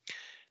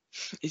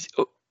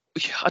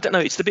I don't know.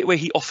 It's the bit where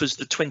he offers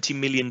the $20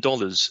 million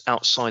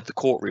outside the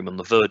courtroom on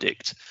the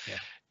verdict.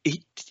 Yeah.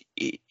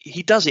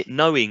 He does it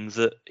knowing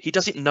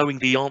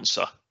the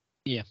answer.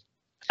 Yeah.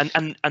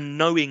 And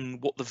knowing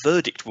what the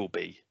verdict will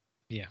be.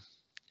 Yeah.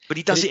 But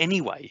he does it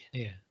anyway.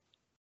 Yeah.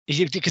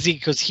 Because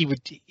he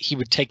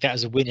would take that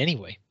as a win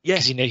anyway. Yeah.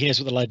 Because he knows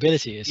what the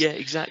liability is. Yeah,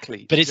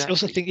 exactly. But it's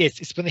also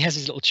it's when he has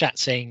his little chat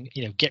saying,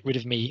 get rid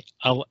of me.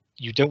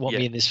 You don't want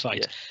me in this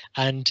fight.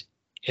 Yeah. And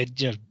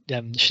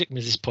Schlichtmann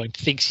at this point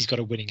thinks he's got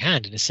a winning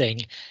hand and is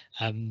saying,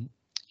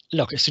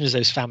 look, as soon as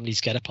those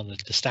families get up on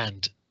the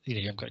stand, you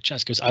haven't got a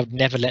chance. He goes, I would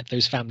never let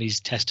those families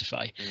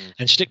testify.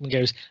 And Schlichtmann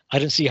goes, I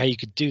don't see how you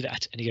could do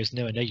that. And he goes,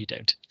 no, I know you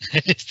don't.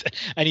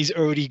 And he's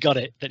already got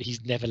it that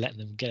he's never letting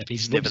them get up.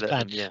 He's never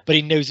let them, but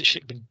he knows that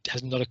Schlichtmann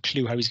has not a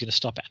clue how he's going to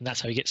stop it, and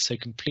that's how he gets so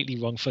completely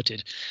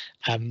wrong-footed.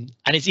 And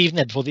it's even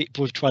then before the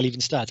trial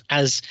even starts,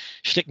 as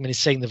Schlichtmann is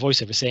saying the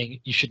voiceover, saying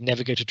you should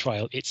never go to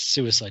trial. It's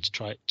suicide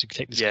to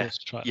take this course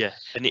to trial. Yeah,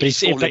 and he's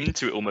falling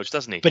into it almost,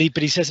 doesn't he?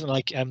 But he says something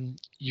like,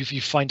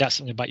 you find out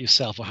something about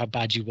yourself or how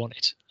bad you want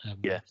it.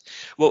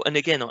 Well, and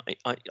again,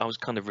 I was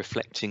kind of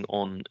reflecting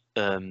on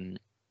the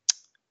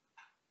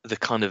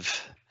kind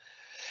of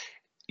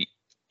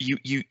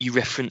you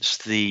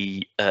referenced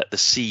the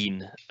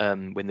scene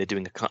when they're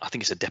doing I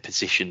think it's a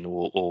deposition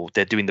or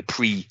they're doing the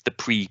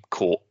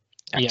pre-court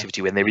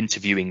activity when they're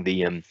interviewing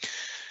the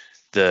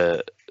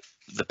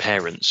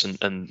parents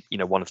and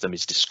one of them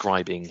is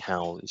describing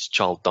how his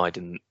child died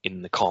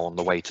in the car on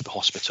the way to the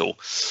hospital,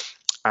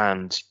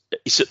 and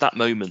it's at that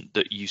moment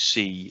that you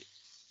see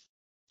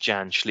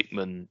Jan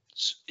Schlichtmann,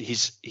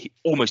 his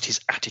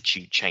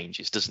attitude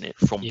changes, doesn't it,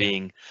 from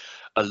being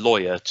a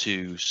lawyer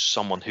to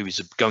someone who is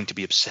going to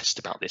be obsessed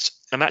about this.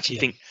 And I actually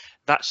think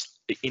that's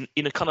in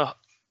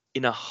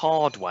a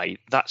hard way,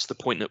 that's the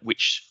point at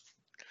which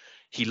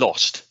he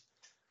lost.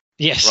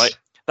 Yes. Right.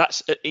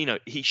 That's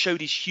he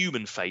showed his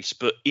human face,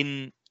 but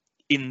in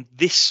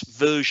this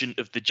version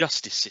of the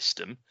justice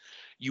system,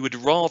 you would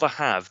rather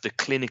have the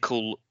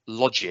clinical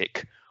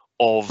logic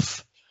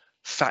of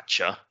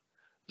Thatcher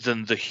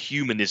than the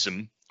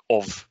humanism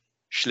of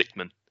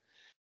Schlichtmann,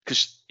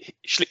 because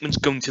Schlichtmann's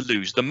going to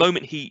lose the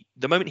moment he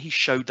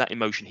showed that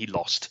emotion. He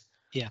lost.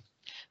 Yeah,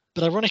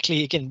 but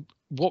ironically, again,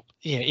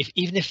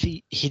 even if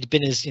he'd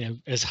been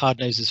as hard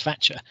nosed as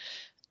Thatcher,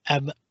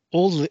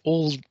 all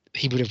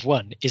he would have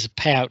won is a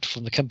payout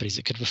from the companies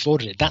that could have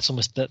afforded it. That's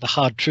almost the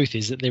hard truth,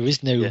 is that there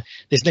is no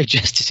there's no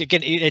justice.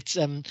 Again, it's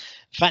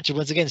Thatcher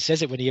once again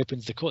says it when he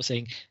opens the court,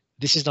 saying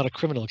this is not a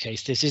criminal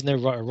case, this is no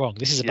right or wrong,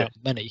 this is about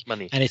money.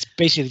 And it's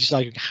basically just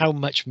like, how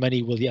much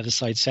money will the other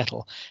side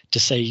settle to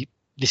say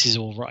this is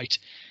all right?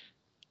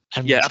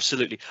 And yeah,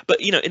 absolutely. But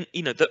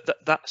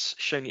that's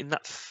shown in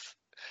that.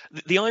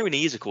 The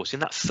irony is, of course,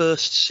 in that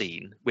first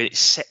scene, when it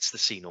sets the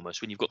scene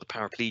almost, when you've got the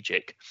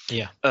paraplegic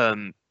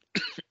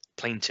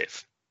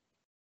plaintiff.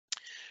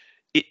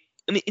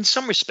 I mean, in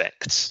some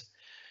respects,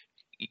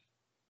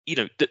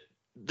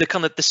 the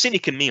kind of the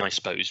cynic in me, I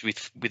suppose,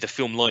 with a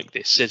film like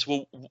this says,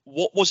 well,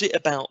 what was it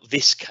about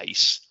this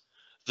case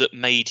that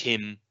made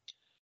him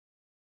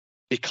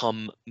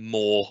become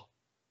more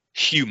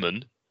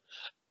human,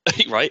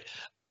 right?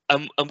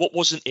 And what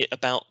wasn't it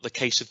about the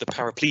case of the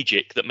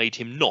paraplegic that made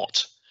him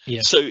not?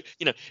 Yeah. So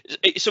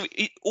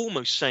it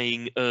almost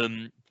saying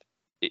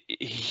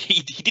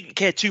he didn't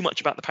care too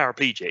much about the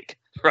paraplegic,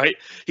 right?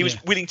 He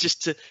was willing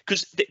just to,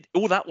 because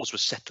all that was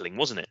settling,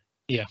 wasn't it?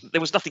 Yeah.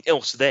 There was nothing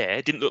else there.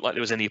 It didn't look like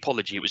there was any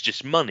apology. It was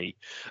just money.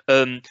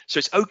 So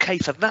it's okay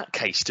for that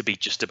case to be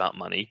just about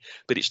money,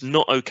 but it's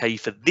not okay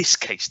for this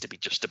case to be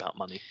just about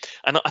money.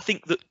 And I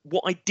think that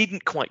what I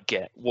didn't quite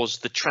get was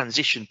the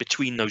transition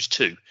between those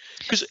two,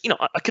 because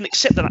I can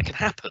accept that can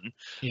happen,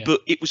 but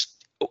it was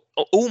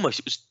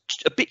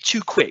a bit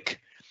too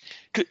quick.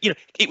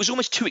 It was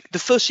almost too. The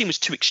first scene was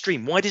too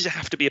extreme. Why does it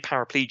have to be a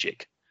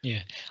paraplegic?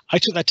 Yeah, I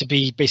took that to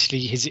be basically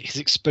his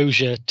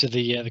exposure to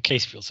the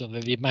case field. So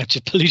the amount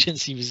of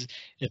pollutants he was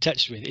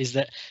touched with is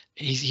that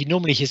he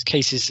normally, his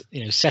cases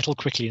settle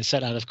quickly and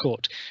settle out of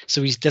court,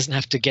 so he doesn't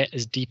have to get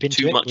as deep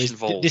into too much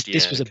involved.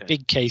 This was a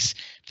big case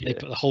that they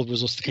put the whole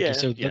resource to the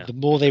country. So the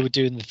more they were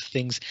doing the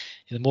things,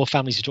 the more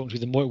families he talked to,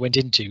 the more it went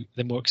into,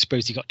 the more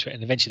exposed he got to it,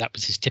 and eventually that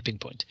was his tipping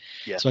point.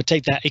 Yeah. So I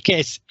take that.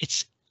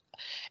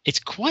 It's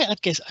quite, I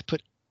guess I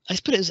put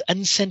it as an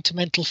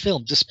unsentimental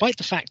film, despite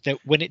the fact that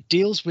when it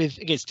deals with,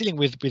 again, it's dealing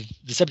with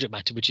the subject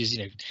matter, which is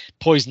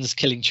poisons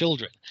killing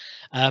children.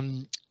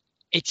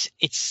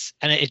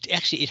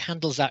 It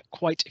handles that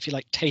quite, if you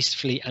like,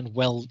 tastefully and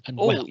well.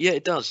 Yeah,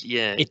 it does.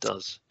 Yeah, it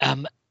does.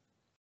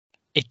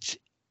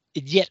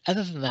 Yet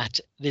other than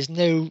that, there's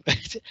no,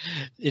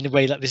 in a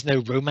way, like there's no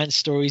romance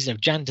stories.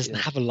 Jan doesn't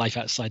have a life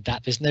outside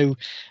that. There's no.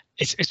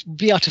 It's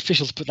be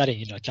artificial to put that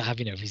in, to have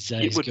his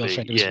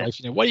girlfriend or his wife,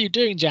 what are you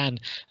doing, Jan,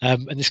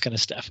 and this kind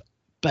of stuff.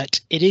 But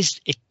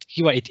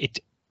it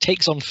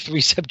takes on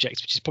three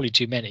subjects, which is probably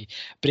too many,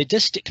 but it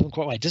does stick to them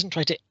quite well. It doesn't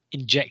try to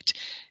inject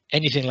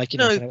anything like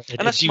kind of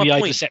a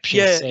dewy-eyed deception.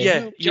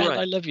 Saying, you're right.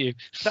 I love you.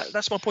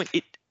 That's my point.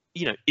 It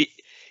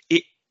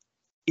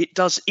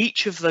does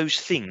each of those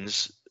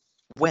things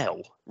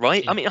well,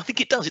 right? I mean, I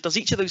think it does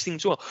each of those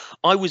things well.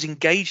 I was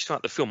engaged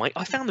throughout the film.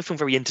 I found the film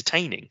very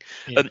entertaining,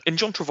 and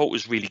John Travolta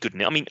was really good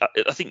in it. I mean,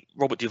 I think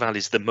Robert Duvall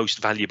is the most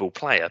valuable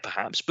player,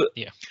 perhaps, but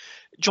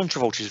John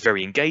Travolta is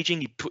very engaging.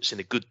 He puts in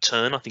a good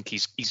turn. I think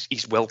he's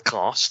well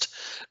cast.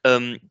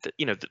 The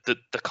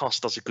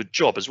cast does a good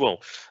job as well.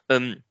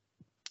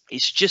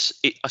 It's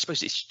just, I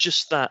suppose it's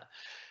just that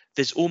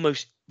it's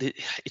almost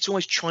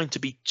trying to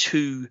be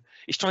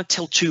it's trying to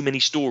tell too many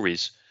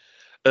stories.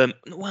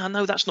 Well,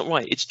 no, that's not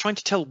right. It's trying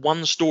to tell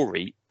one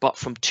story, but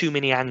from too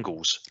many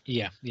angles.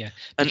 Yeah.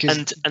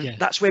 And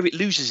that's where it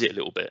loses it a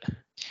little bit.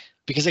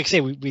 Because, like I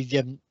say,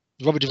 we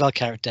Robert Duvall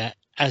character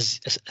as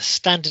a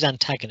standard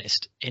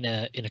antagonist in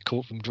a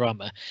courtroom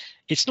drama,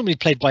 it's normally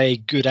played by a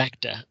good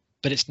actor,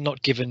 but it's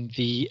not given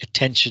the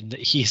attention that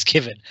he is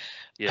given.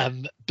 Yeah.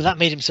 But that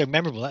made him so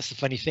memorable. That's the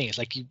funny thing. It's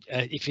like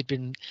if it'd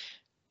been.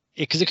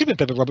 Because it could have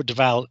been played by Robert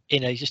Duvall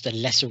in just a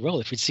lesser role.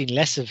 If we'd seen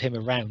less of him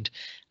around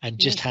and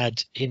just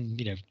had him,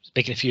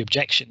 making a few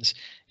objections,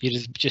 you'd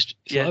have just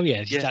thought,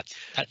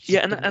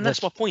 and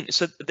that's my point.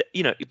 So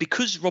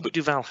because Robert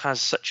Duvall has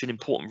such an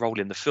important role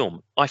in the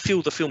film, I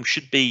feel the film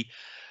should be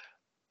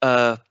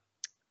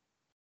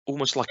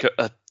almost like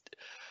a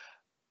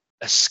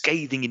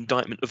scathing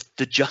indictment of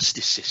the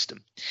justice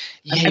system.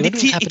 Yeah, and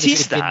it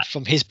is that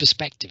from his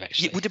perspective.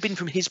 Actually, it would have been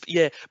from his.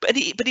 Yeah, but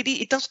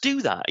it does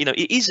do that.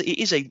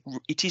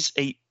 It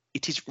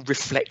is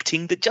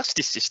reflecting the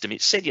justice system.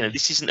 It said,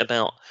 this isn't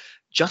about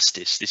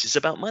justice. This is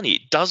about money.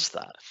 It does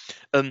that.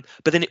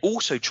 But then it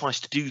also tries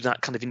to do that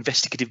kind of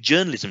investigative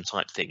journalism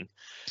type thing.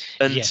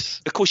 And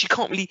of course, you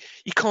can't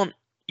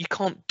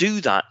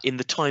do that in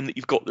the time that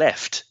you've got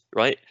left.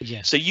 Right.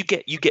 Yeah. So you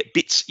get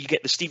bits. You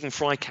get the Stephen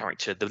Fry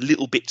character, the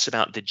little bits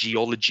about the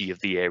geology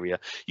of the area.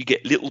 You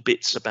get little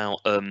bits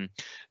about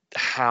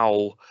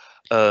how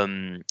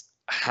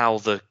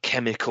the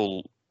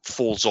chemical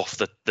falls off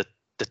the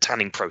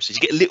tanning process.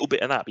 You get a little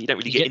bit of that, but you don't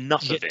really get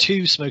enough of it.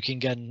 Two smoking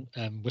gun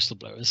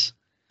whistleblowers.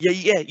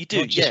 Yeah, you do.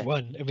 Not just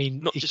one. I mean,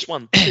 not just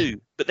one,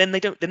 two. But then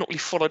they're not really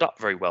followed up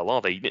very well,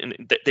 are they?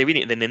 They're in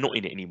it, and then they're not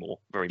in it anymore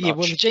very much. Yeah,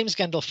 well, the James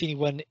Gandolfini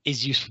one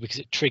is useful because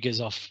it triggers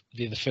off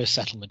the first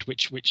settlement,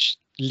 which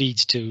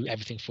leads to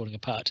everything falling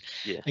apart.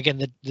 Yeah. Again,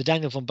 the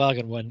Daniel von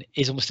Bargen one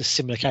is almost a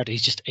similar character.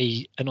 He's just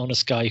an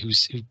honest guy who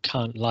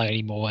can't lie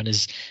anymore and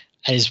is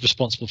and is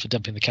responsible for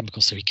dumping the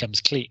chemicals so he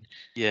comes clean.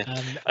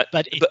 Yeah,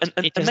 but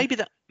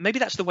maybe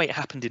that's the way it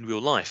happened in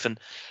real life.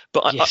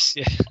 But yes,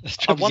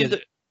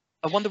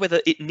 I wonder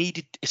whether it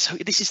needed. So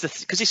this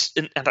is because it's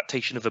an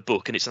adaptation of a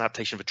book and it's an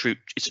adaptation of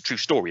it's a true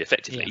story,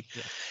 effectively.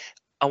 Yeah.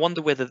 I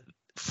wonder whether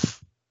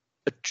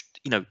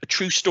a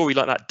true story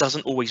like that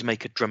doesn't always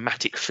make a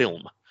dramatic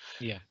film.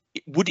 Yeah.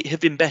 Would it have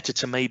been better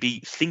to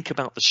maybe think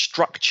about the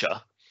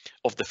structure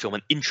of the film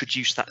and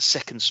introduce that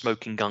second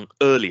smoking gun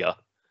earlier?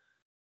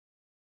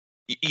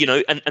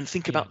 And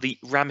think about the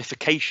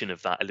ramification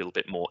of that a little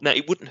bit more. Now,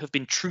 it wouldn't have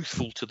been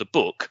truthful to the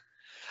book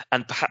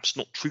and perhaps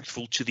not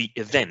truthful to the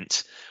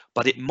event,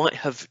 but it might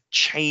have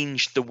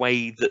changed the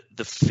way that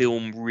the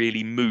film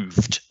really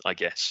moved, I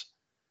guess.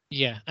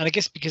 Yeah, and I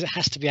guess because it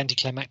has to be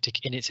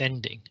anticlimactic in its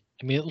ending.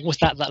 I mean, almost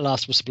that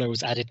last whistleblower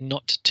was added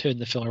not to turn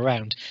the film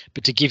around,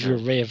 but to give you a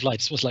ray of light.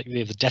 It's almost like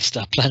the Death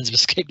Star plans of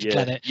escape the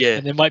planet,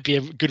 and there might be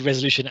a good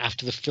resolution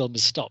after the film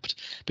has stopped,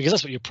 because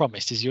that's what you're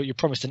promised. Is you're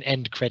promised an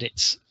end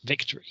credits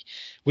victory,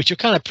 which you're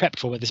kind of prepped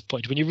for at this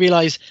point. When you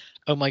realise,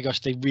 oh my gosh,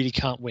 they really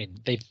can't win.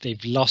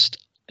 They've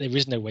lost. There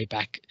is no way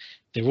back.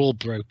 They're all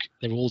broke.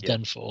 They're all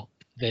done for.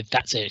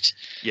 That's it.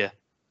 Yeah.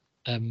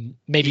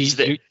 Maybe he's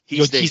the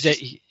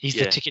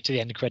yeah. ticket to the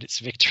end credits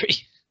victory.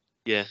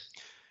 Yeah.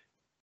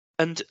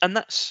 And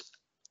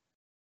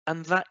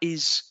that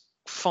is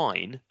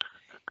fine,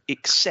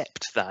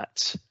 except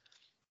that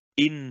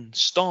in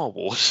Star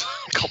Wars,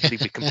 I can't believe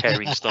we're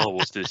comparing Star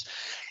Wars to this.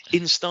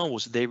 In Star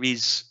Wars, there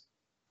is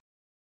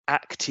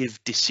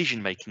active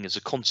decision making as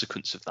a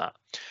consequence of that,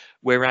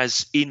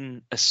 whereas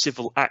in a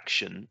civil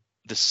action,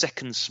 the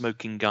second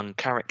smoking gun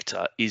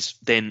character is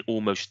then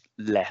almost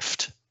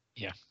left.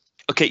 Yeah.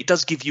 Okay, it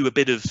does give you a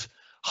bit of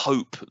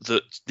hope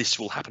that this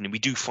will happen, and we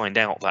do find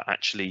out that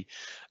actually,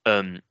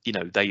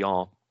 they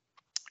are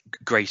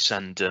Grace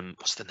and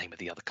what's the name of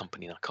the other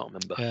company? I can't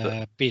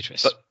remember.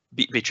 Beatrice. But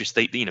Beatrice,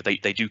 they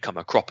do come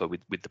a cropper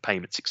with the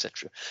payments,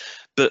 etc.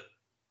 But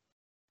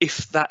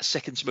if that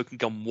second smoking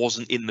gun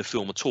wasn't in the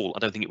film at all, I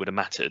don't think it would have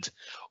mattered.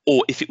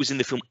 Or if it was in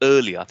the film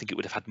earlier, I think it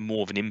would have had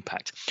more of an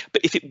impact.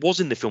 But if it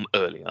was in the film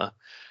earlier,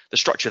 the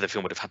structure of the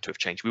film would have had to have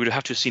changed. We would have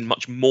had to have seen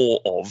much more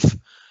of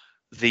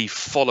the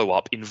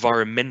follow-up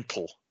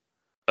environmental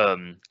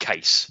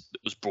case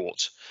that was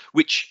brought,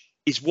 which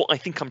is what I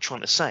think I'm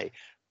trying to say.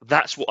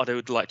 That's what I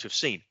would like to have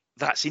seen.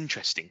 That's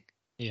interesting.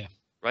 Yeah.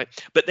 Right.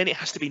 But then it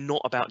has to be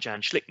not about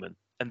Jan Schlickman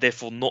and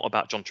therefore not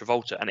about John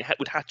Travolta. And it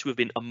would have to have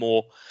been a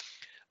more.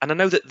 And I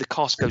know that the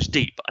cast goes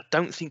deep, but I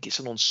don't think it's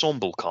an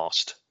ensemble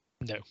cast.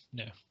 No.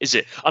 Is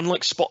it?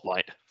 Unlike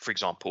Spotlight, for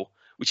example,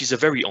 which is a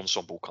very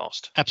ensemble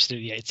cast.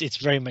 Absolutely. Yeah. It's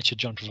very much a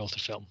John Travolta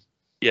film.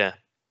 Yeah.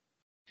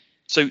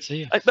 So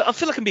yeah. But I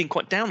feel like I'm being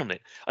quite down on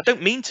it. I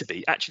don't mean to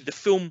be. Actually, the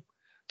film,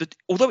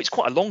 although it's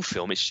quite a long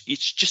film, it's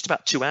just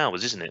about 2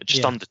 hours, isn't it?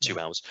 Just under 2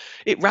 hours.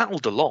 It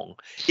rattled along.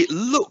 It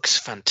looks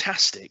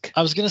fantastic.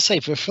 I was going to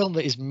say, for a film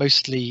that is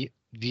mostly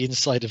the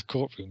inside of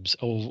courtrooms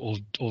or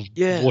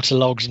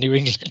waterlogged New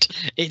England,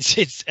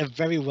 it's a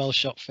very well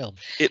shot film.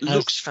 It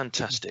looks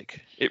fantastic.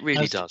 It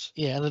really does.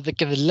 Yeah, and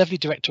the lovely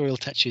directorial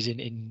touches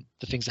in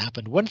the things that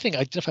happened. One thing,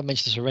 I don't know if I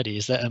mentioned this already,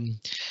 is that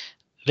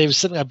there was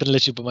something I've been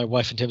alluded to by my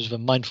wife in terms of a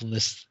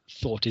mindfulness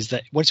thought, is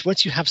that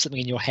once you have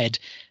something in your head,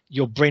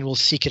 your brain will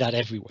seek it out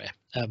everywhere.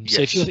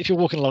 So if you're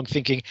walking along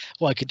thinking,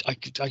 well, I could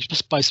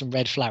just buy some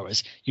red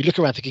flowers, you look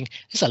around thinking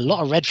there's a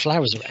lot of red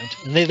flowers around,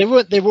 and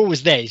they were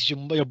always there.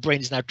 Your brain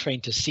is now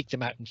trained to seek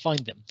them out and find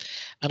them.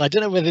 And I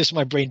don't know whether it's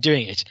my brain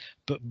doing it,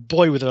 but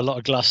boy, were there a lot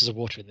of glasses of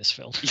water in this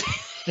film.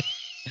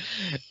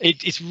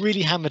 It's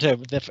really hammered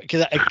home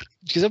because I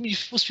mean, you're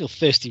supposed to feel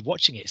thirsty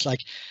watching it. It's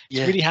like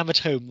it's really hammered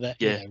home that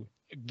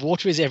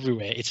water is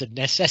everywhere. It's a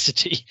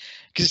necessity,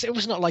 because it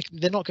was not like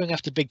they're not going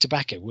after big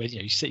tobacco where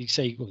you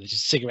say well, there's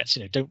just cigarettes,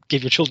 don't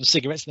give your children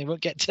cigarettes and they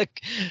won't get to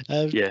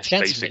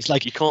cancer. It's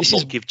like you can't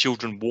not give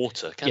children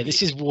water, can you?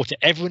 This is water.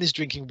 Everyone is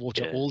drinking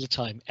water all the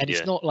time, and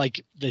it's not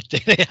like they're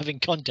having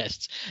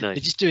contests. No. They're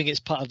just doing it as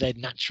part of their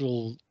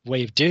natural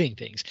way of doing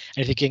things,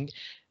 and thinking,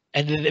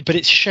 but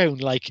it's shown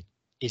like,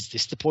 is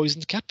this the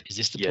poisoned cup? Is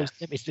this the poisoned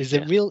cup? There's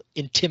a real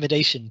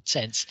intimidation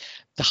sense,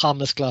 the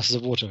harmless glasses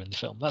of water in the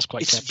film. That's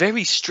quite clever.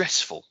 Very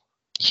stressful.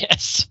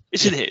 Yes.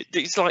 Isn't it?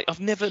 It's like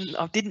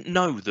I didn't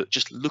know that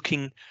just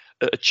looking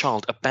at a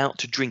child about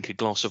to drink a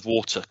glass of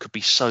water could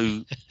be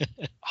so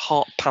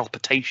heart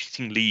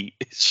palpitatingly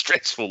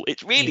stressful.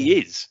 It really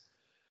is.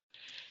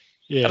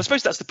 Yeah. And I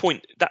suppose that's the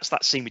point. That's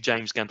that scene with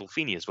James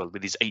Gandolfini as well,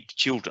 with his 8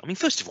 children. I mean,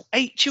 first of all,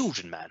 8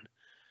 children, man.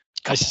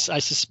 I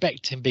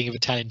suspect him being of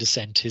Italian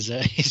descent, his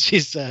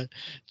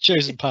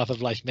chosen path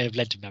of life may have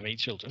led to him having 8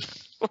 children.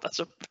 Well, that's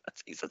a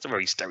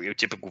very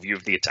stereotypical view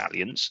of the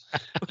Italians.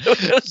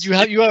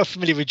 You are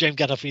familiar with James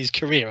Gandolfini's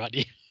career, aren't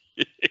you?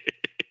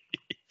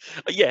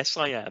 Yes,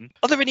 I am.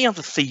 Are there any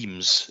other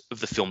themes of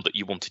the film that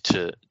you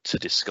wanted to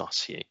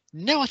discuss here?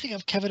 No, I think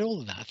I've covered all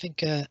of that. I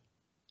think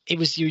it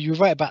was you were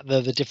right about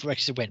the different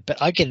directions it went, but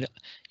again,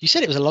 you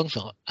said it was a long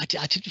film. I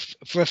did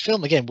for a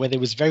film again where there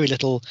was very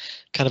little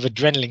kind of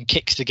adrenaline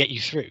kicks to get you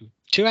through.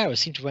 2 hours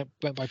seemed to went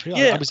by pretty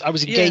well. I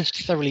was engaged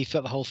thoroughly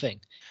throughout the whole thing.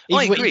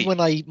 I Even, agree. even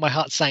when my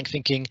heart sank,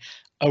 thinking,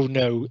 "Oh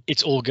no,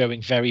 it's all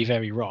going very,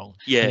 very wrong.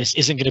 Yeah. And this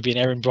isn't going to be an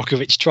Aaron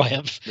Brockovich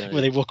triumph No.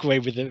 where they walk away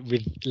with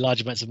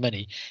large amounts of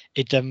money."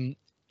 It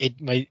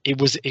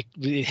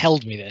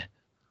held me there.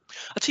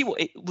 I tell you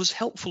what, it was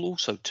helpful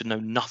also to know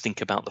nothing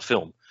about the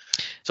film.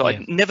 So Yeah.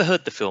 I'd never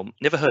heard the film,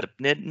 never heard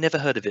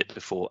of it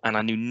before, and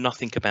I knew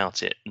nothing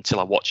about it until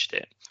I watched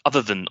it.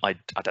 Other than I'd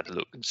had a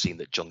look and seen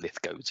that John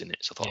Lithgow was in it,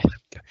 so I thought, Yeah. oh,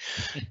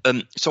 there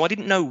we go. So I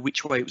didn't know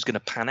which way it was going to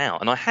pan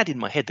out, and I had in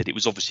my head that it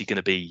was obviously going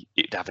to be,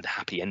 it'd have a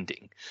happy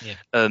ending. Yeah.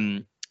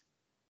 And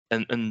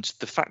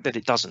the fact that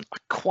it doesn't, I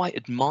quite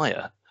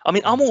admire. I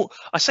mean,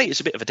 I say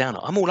it's a bit of a downer.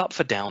 I'm all up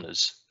for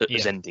downers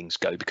as endings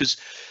go, because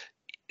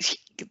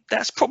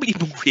that's probably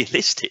more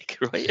realistic,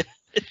 right?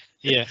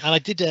 Yeah,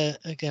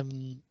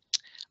 and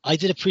I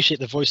did appreciate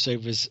the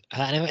voiceovers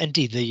and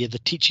indeed the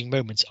teaching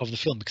moments of the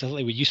film, because I thought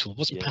they were useful. It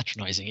wasn't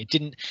patronizing. It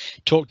didn't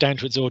talk down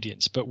to its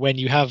audience. But when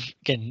you have,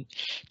 again,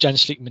 Jan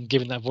Schlichtman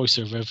giving that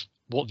voiceover of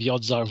what the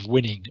odds are of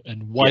winning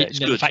and why,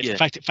 in fact,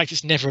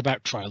 it's never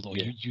about trial law.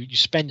 Yeah. You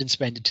spend and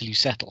spend until you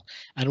settle,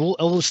 and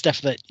all the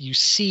stuff that you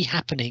see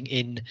happening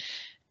in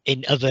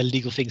other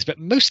legal things, but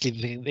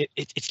mostly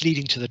it's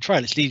leading to the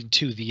trial. It's leading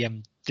to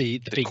the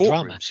big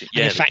drama.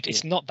 Yeah, and in fact,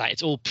 it's not that.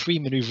 It's all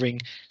pre-maneuvering,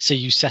 so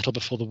you settle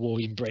before the war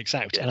even breaks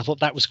out. And I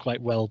thought that was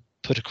quite well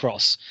put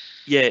across.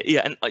 Yeah,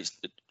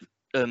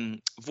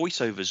 and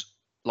voiceovers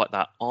like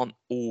that aren't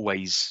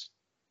always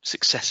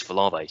successful,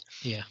 are they?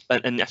 Yeah.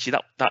 And actually,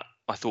 that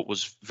I thought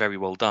was very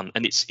well done,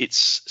 and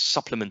it's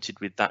supplemented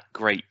with that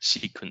great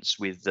sequence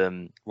with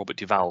Robert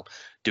Duvall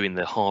doing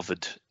the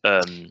Harvard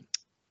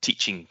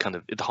teaching, kind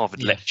of the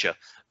Harvard lecture,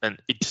 and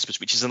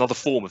which is another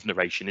form of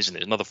narration, isn't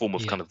it? Another form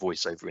of kind of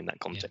voiceover in that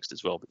context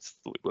as well. But I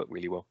thought it worked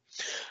really well.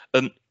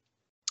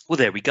 Well,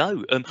 there we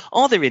go.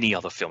 Are there any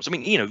other films? I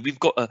mean, we've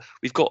got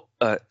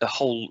a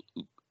whole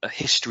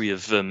history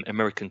of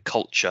American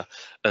culture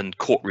and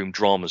courtroom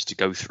dramas to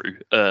go through.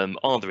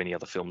 Are there any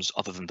other films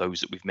other than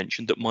those that we've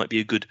mentioned that might be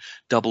a good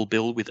double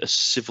bill with a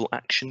civil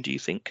action, do you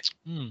think?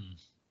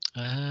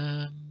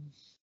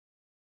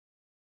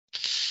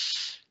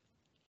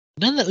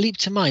 None that leap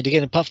to mind,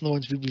 again, apart from the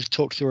ones we've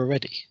talked through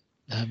already.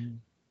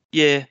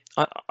 Yeah,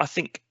 I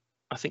think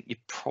you're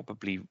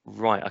probably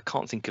right. I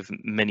can't think of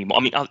many more.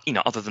 I mean,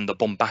 other than the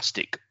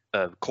bombastic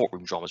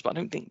courtroom dramas, but I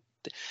don't think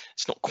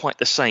it's not quite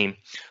the same.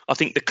 I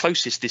think the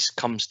closest this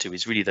comes to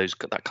is really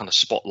that kind of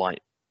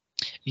spotlight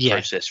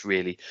process,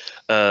 really,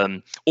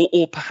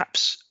 or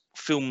perhaps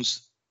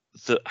films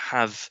that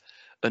have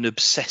an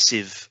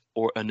obsessive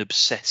or an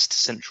obsessed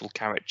central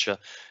character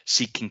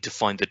seeking to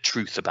find the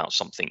truth about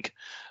something.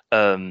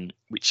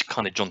 Which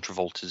kind of John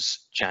Travolta's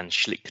Jan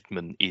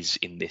Schlichtman is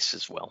in this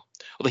as well.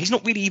 Although he's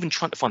not really even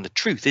trying to find the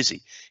truth, is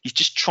he? He's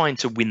just trying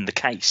to win the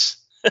case.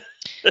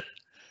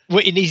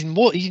 Well, he's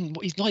not even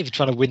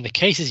trying to win the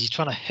cases. He's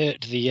trying to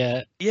hurt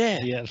the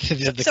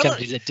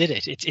companies that did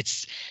it.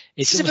 It's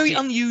a very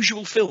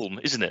unusual film,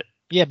 isn't it?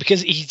 Yeah,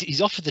 because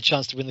he's offered the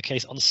chance to win the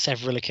case on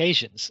several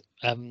occasions.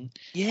 That's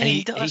right.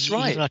 He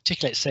even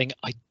articulates saying,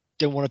 "I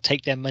don't want to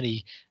take their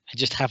money and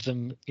just have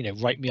them,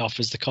 write me off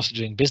as the cost of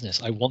doing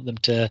business. I want them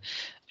to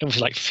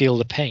almost feel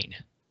the pain."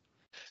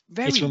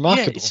 It's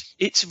remarkable.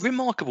 Yeah, it's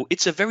remarkable.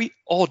 It's a very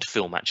odd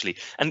film, actually,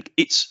 and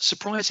it's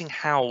surprising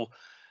how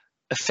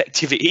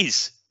effective it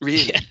is,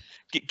 really.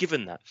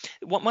 Given that,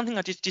 one thing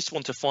I just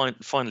want to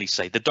finally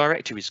say, the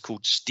director is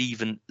called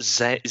Steven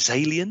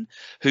Zaillian,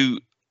 who,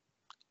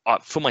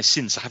 for my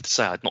sins, I have to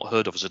say I'd not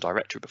heard of as a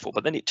director before.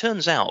 But then it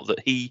turns out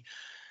that he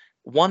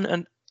won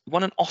an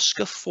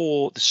Oscar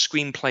for the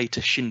screenplay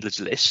to Schindler's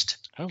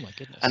List. Oh my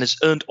goodness! And has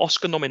earned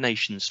Oscar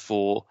nominations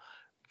for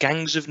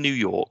Gangs of New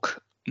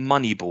York,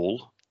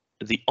 Moneyball,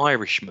 The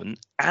Irishman,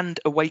 and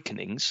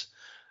Awakenings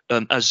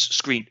as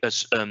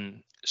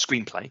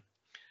screenplay.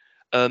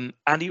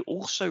 And he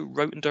also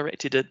wrote and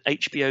directed an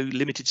HBO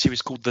limited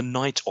series called The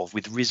Night Of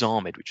with Riz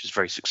Ahmed, which was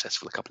very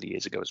successful a couple of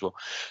years ago as well.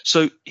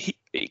 So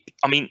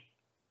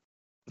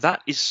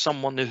that is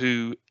someone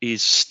who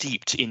is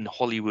steeped in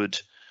Hollywood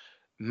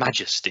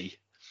majesty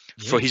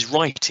for his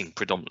writing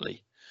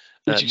predominantly.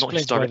 Which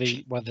explains why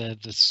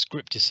the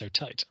script is so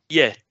tight.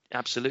 Yeah,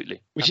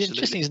 absolutely. Which is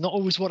interesting. Is not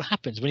always what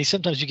happens.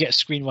 Sometimes you get a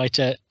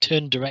screenwriter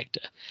turned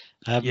director.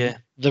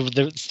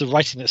 It's the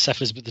writing that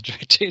suffers, but the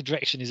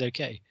direction is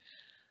okay.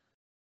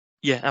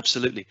 Yeah,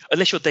 absolutely.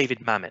 Unless you're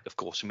David Mamet, of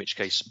course, in which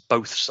case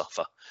both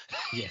suffer.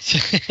 Yes.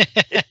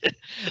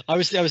 I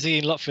was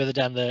thinking a lot further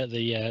down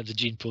the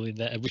gene pool in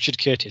Richard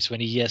Curtis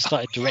when he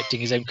started directing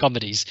his own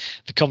comedies.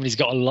 The comedies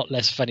got a lot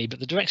less funny, but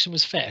the direction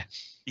was fair.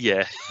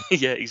 Yeah,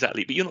 yeah,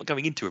 exactly. But you're not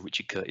going into a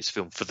Richard Curtis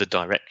film for the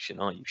direction,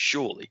 are you?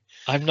 Surely.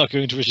 I'm not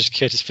going to a Richard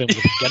Curtis film with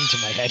a gun to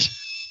my head.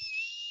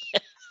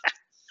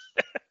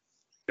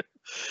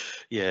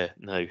 Yeah,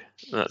 no,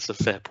 that's a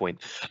fair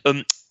point.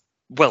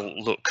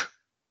 Well, look,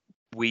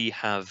 we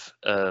have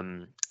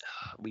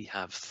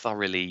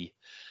thoroughly.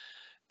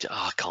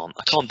 I can't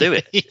do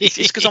it. It's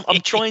because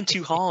I'm trying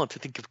too hard to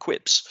think of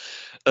quips.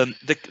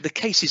 The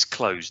case is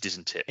closed,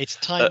 isn't it? It's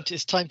time to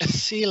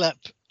seal up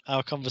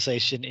our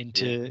conversation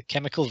into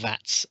chemical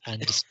vats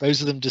and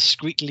dispose of them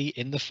discreetly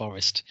in the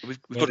forest.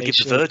 We've got to give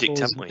the verdict,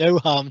 haven't we? No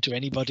harm to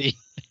anybody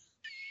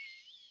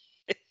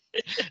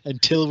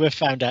until we're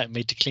found out and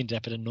made to clean it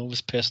up at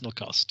enormous personal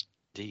cost.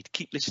 Indeed.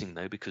 Keep listening,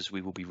 though, because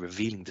we will be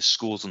revealing the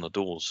scores on the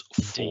doors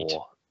Indeed.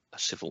 for a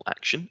civil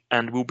action,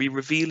 and we'll be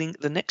revealing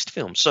the next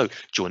film. So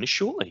join us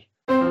shortly.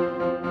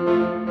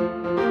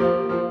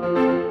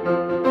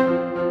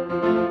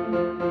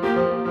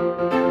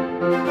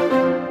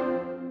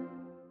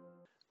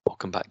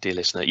 Welcome back, dear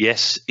listener.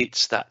 Yes,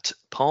 it's that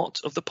part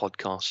of the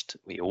podcast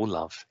we all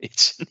love.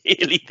 It's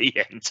nearly the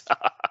end.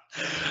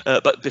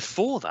 But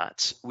before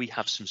that, we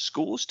have some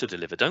scores to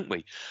deliver, don't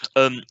we?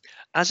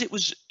 As it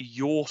was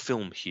your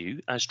film,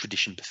 Hugh, as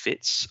tradition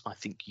befits, I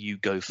think you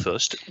go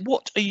first.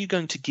 What are you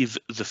going to give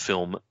the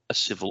film A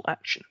Civil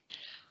Action?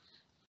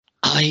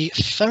 I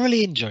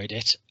thoroughly enjoyed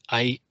it.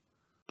 I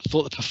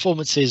thought the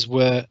performances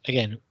were,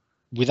 again,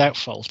 without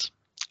fault.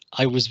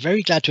 I was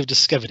very glad to have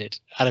discovered it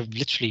out of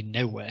literally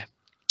nowhere.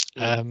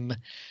 In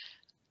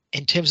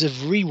terms of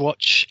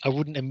rewatch, I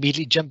wouldn't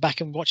immediately jump back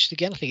and watch it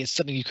again. I think it's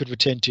something you could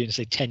return to in,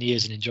 say, 10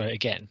 years and enjoy it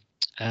again.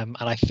 And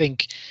I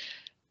think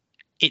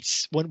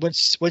it's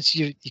once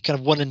you kind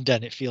of one and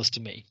done, it feels to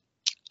me.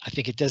 I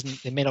think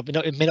it may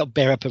not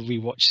bear up a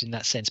rewatch in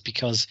that sense,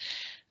 because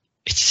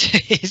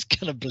it's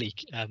kind of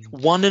bleak.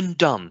 One and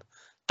done.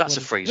 That's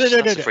a phrase.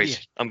 No, phrase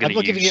yeah. I'm going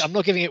to use. I'm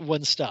not giving it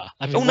 1 star.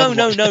 I mean, no.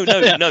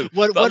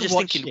 One, I'm just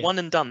watch, thinking, one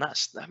and done.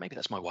 Maybe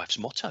that's my wife's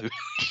motto.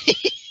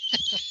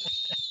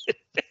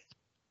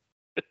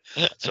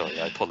 Sorry,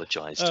 I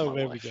apologise. Oh,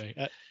 there we go.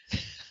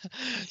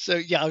 So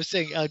yeah, I was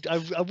saying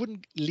I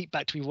wouldn't leap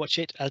back to rewatch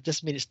it.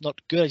 Doesn't mean it's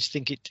not good. I just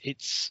think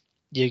it's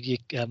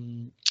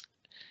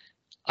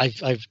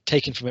I've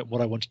taken from it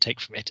what I want to take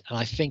from it, and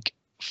I think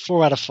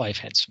 4 out of 5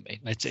 heads for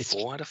me. It's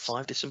 4 out of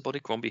 5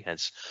 disembodied Crombie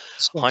heads.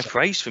 Sponsor. High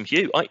praise from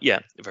Hugh. Yeah,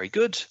 very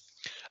good.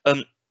 I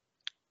mean,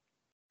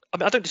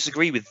 I don't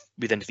disagree with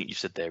anything you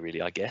said there,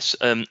 really. I guess.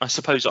 I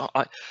suppose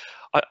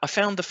I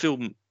found the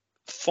film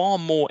far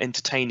more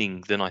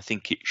entertaining than I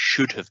think it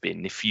should have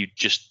been if you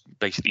just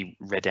basically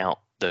read out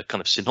the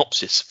kind of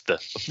synopsis of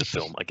the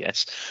film, I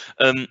guess.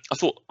 I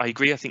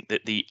agree. I think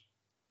that the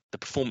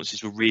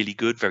performances were really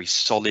good, very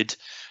solid.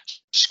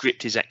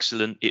 Script is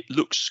excellent. It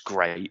looks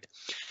great.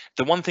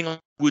 The one thing I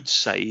would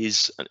say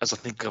is, as I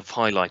think I've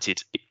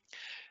highlighted,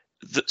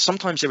 that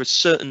sometimes there are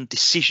certain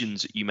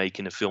decisions that you make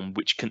in a film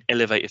which can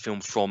elevate a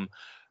film from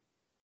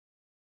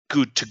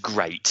good to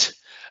great.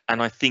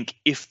 And I think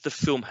if the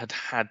film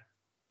had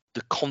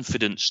the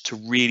confidence to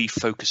really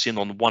focus in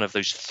on one of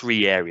those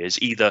 3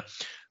 areas, either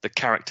the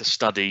character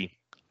study,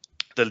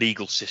 the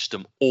legal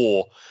system,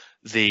 or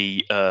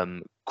the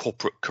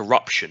corporate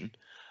corruption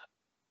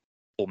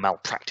or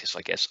malpractice,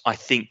 I guess, I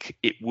think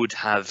it would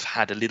have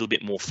had a little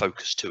bit more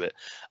focus to it.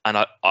 And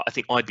I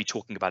think I'd be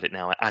talking about it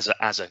now as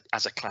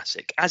a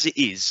classic. As it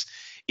is,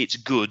 it's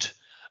good,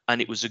 and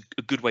it was a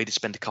good way to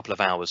spend a couple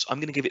of hours. I'm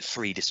going to give it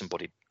 3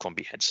 disembodied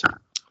Crombie heads.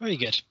 Very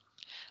good.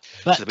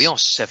 But so we are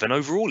 7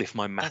 overall, if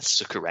my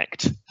maths are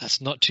correct.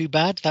 That's not too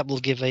bad. That will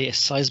give a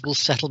sizable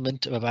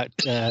settlement of about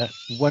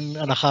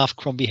 1.5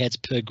 Crombie heads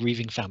per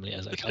grieving family,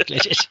 as I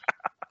calculated.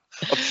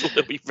 I'm sure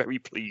they'll be very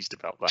pleased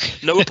about that.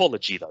 No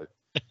apology, though.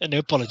 No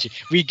apology.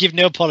 We give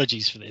no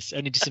apologies for this,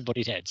 only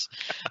disembodied heads.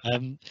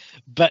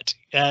 But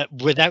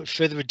without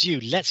further ado,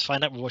 let's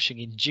find out what we're watching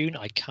in June.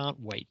 I can't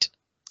wait.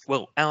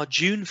 Well, our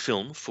June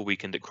film for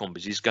Weekend at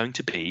Crombie's is going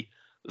to be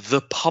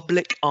The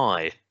Public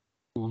Eye.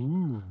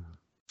 Ooh.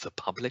 The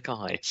Public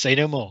Eye. Say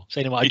no more.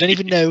 Say no more. I don't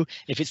even know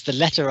if it's the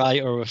letter I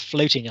or a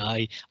floating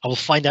eye. I will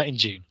find out in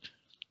June.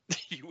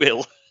 You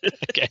will.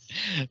 Okay.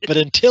 But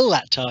until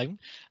that time,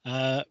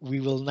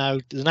 we will now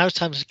it's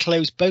time to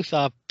close both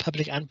our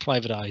public and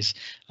private eyes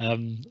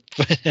and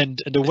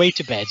away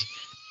to bed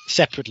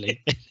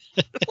separately.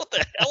 What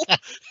the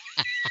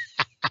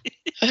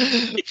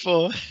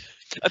hell?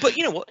 But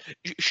you know what?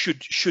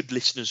 Should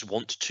listeners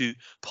want to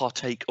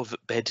partake of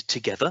bed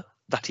together,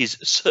 that is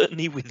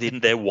certainly within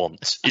their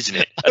wants, isn't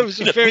it?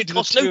 We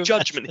cast no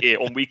judgment here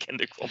on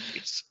Weekend at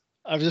Crombie's.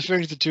 I was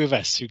referring to the 2 of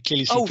us who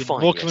clearly sleep in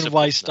Morecambe and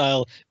Wise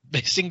style,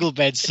 single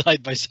beds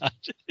side by side.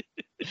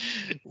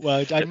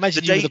 Well, I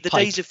imagine the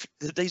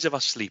days of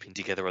us sleeping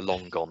together are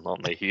long gone,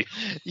 aren't they, Hugh?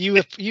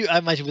 I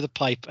imagine with a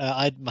pipe,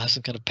 I'd have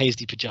some kind of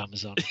paisley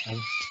pajamas on.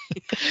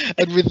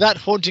 And with that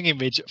haunting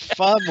image,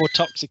 far more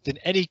toxic than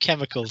any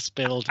chemical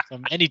spilled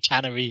from any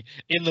tannery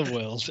in the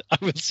world, I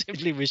will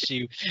simply wish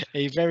you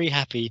a very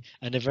happy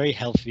and a very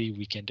healthy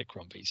weekend at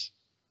Crombie's.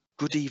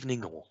 Good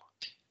evening, all.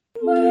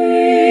 Weekend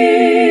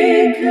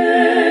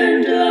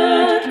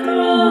at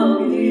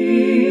Crombie's.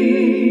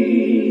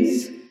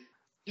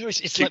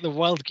 It's like the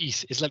wild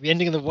geese. It's like the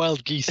ending of the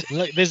wild geese.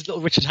 Like, there's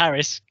little Richard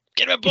Harris.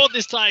 Get him aboard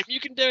this time. You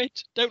can do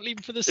it. Don't leave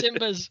him for the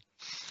Simbas.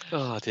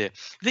 Oh dear.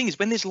 The thing is,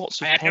 when there's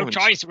lots of I had no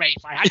choice, Rafe.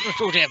 I had to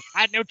shoot him.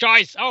 I had no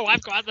choice. Oh, I'm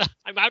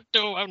out to.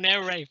 Oh no,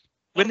 Rafe.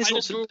 When there's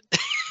lots of what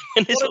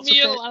a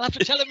meal. I'll have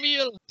to tell a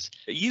meal.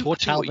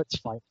 Port Talbot's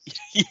fine.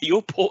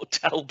 Your Port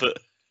Talbot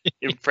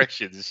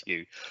impressions,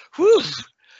 Hugh. Whew.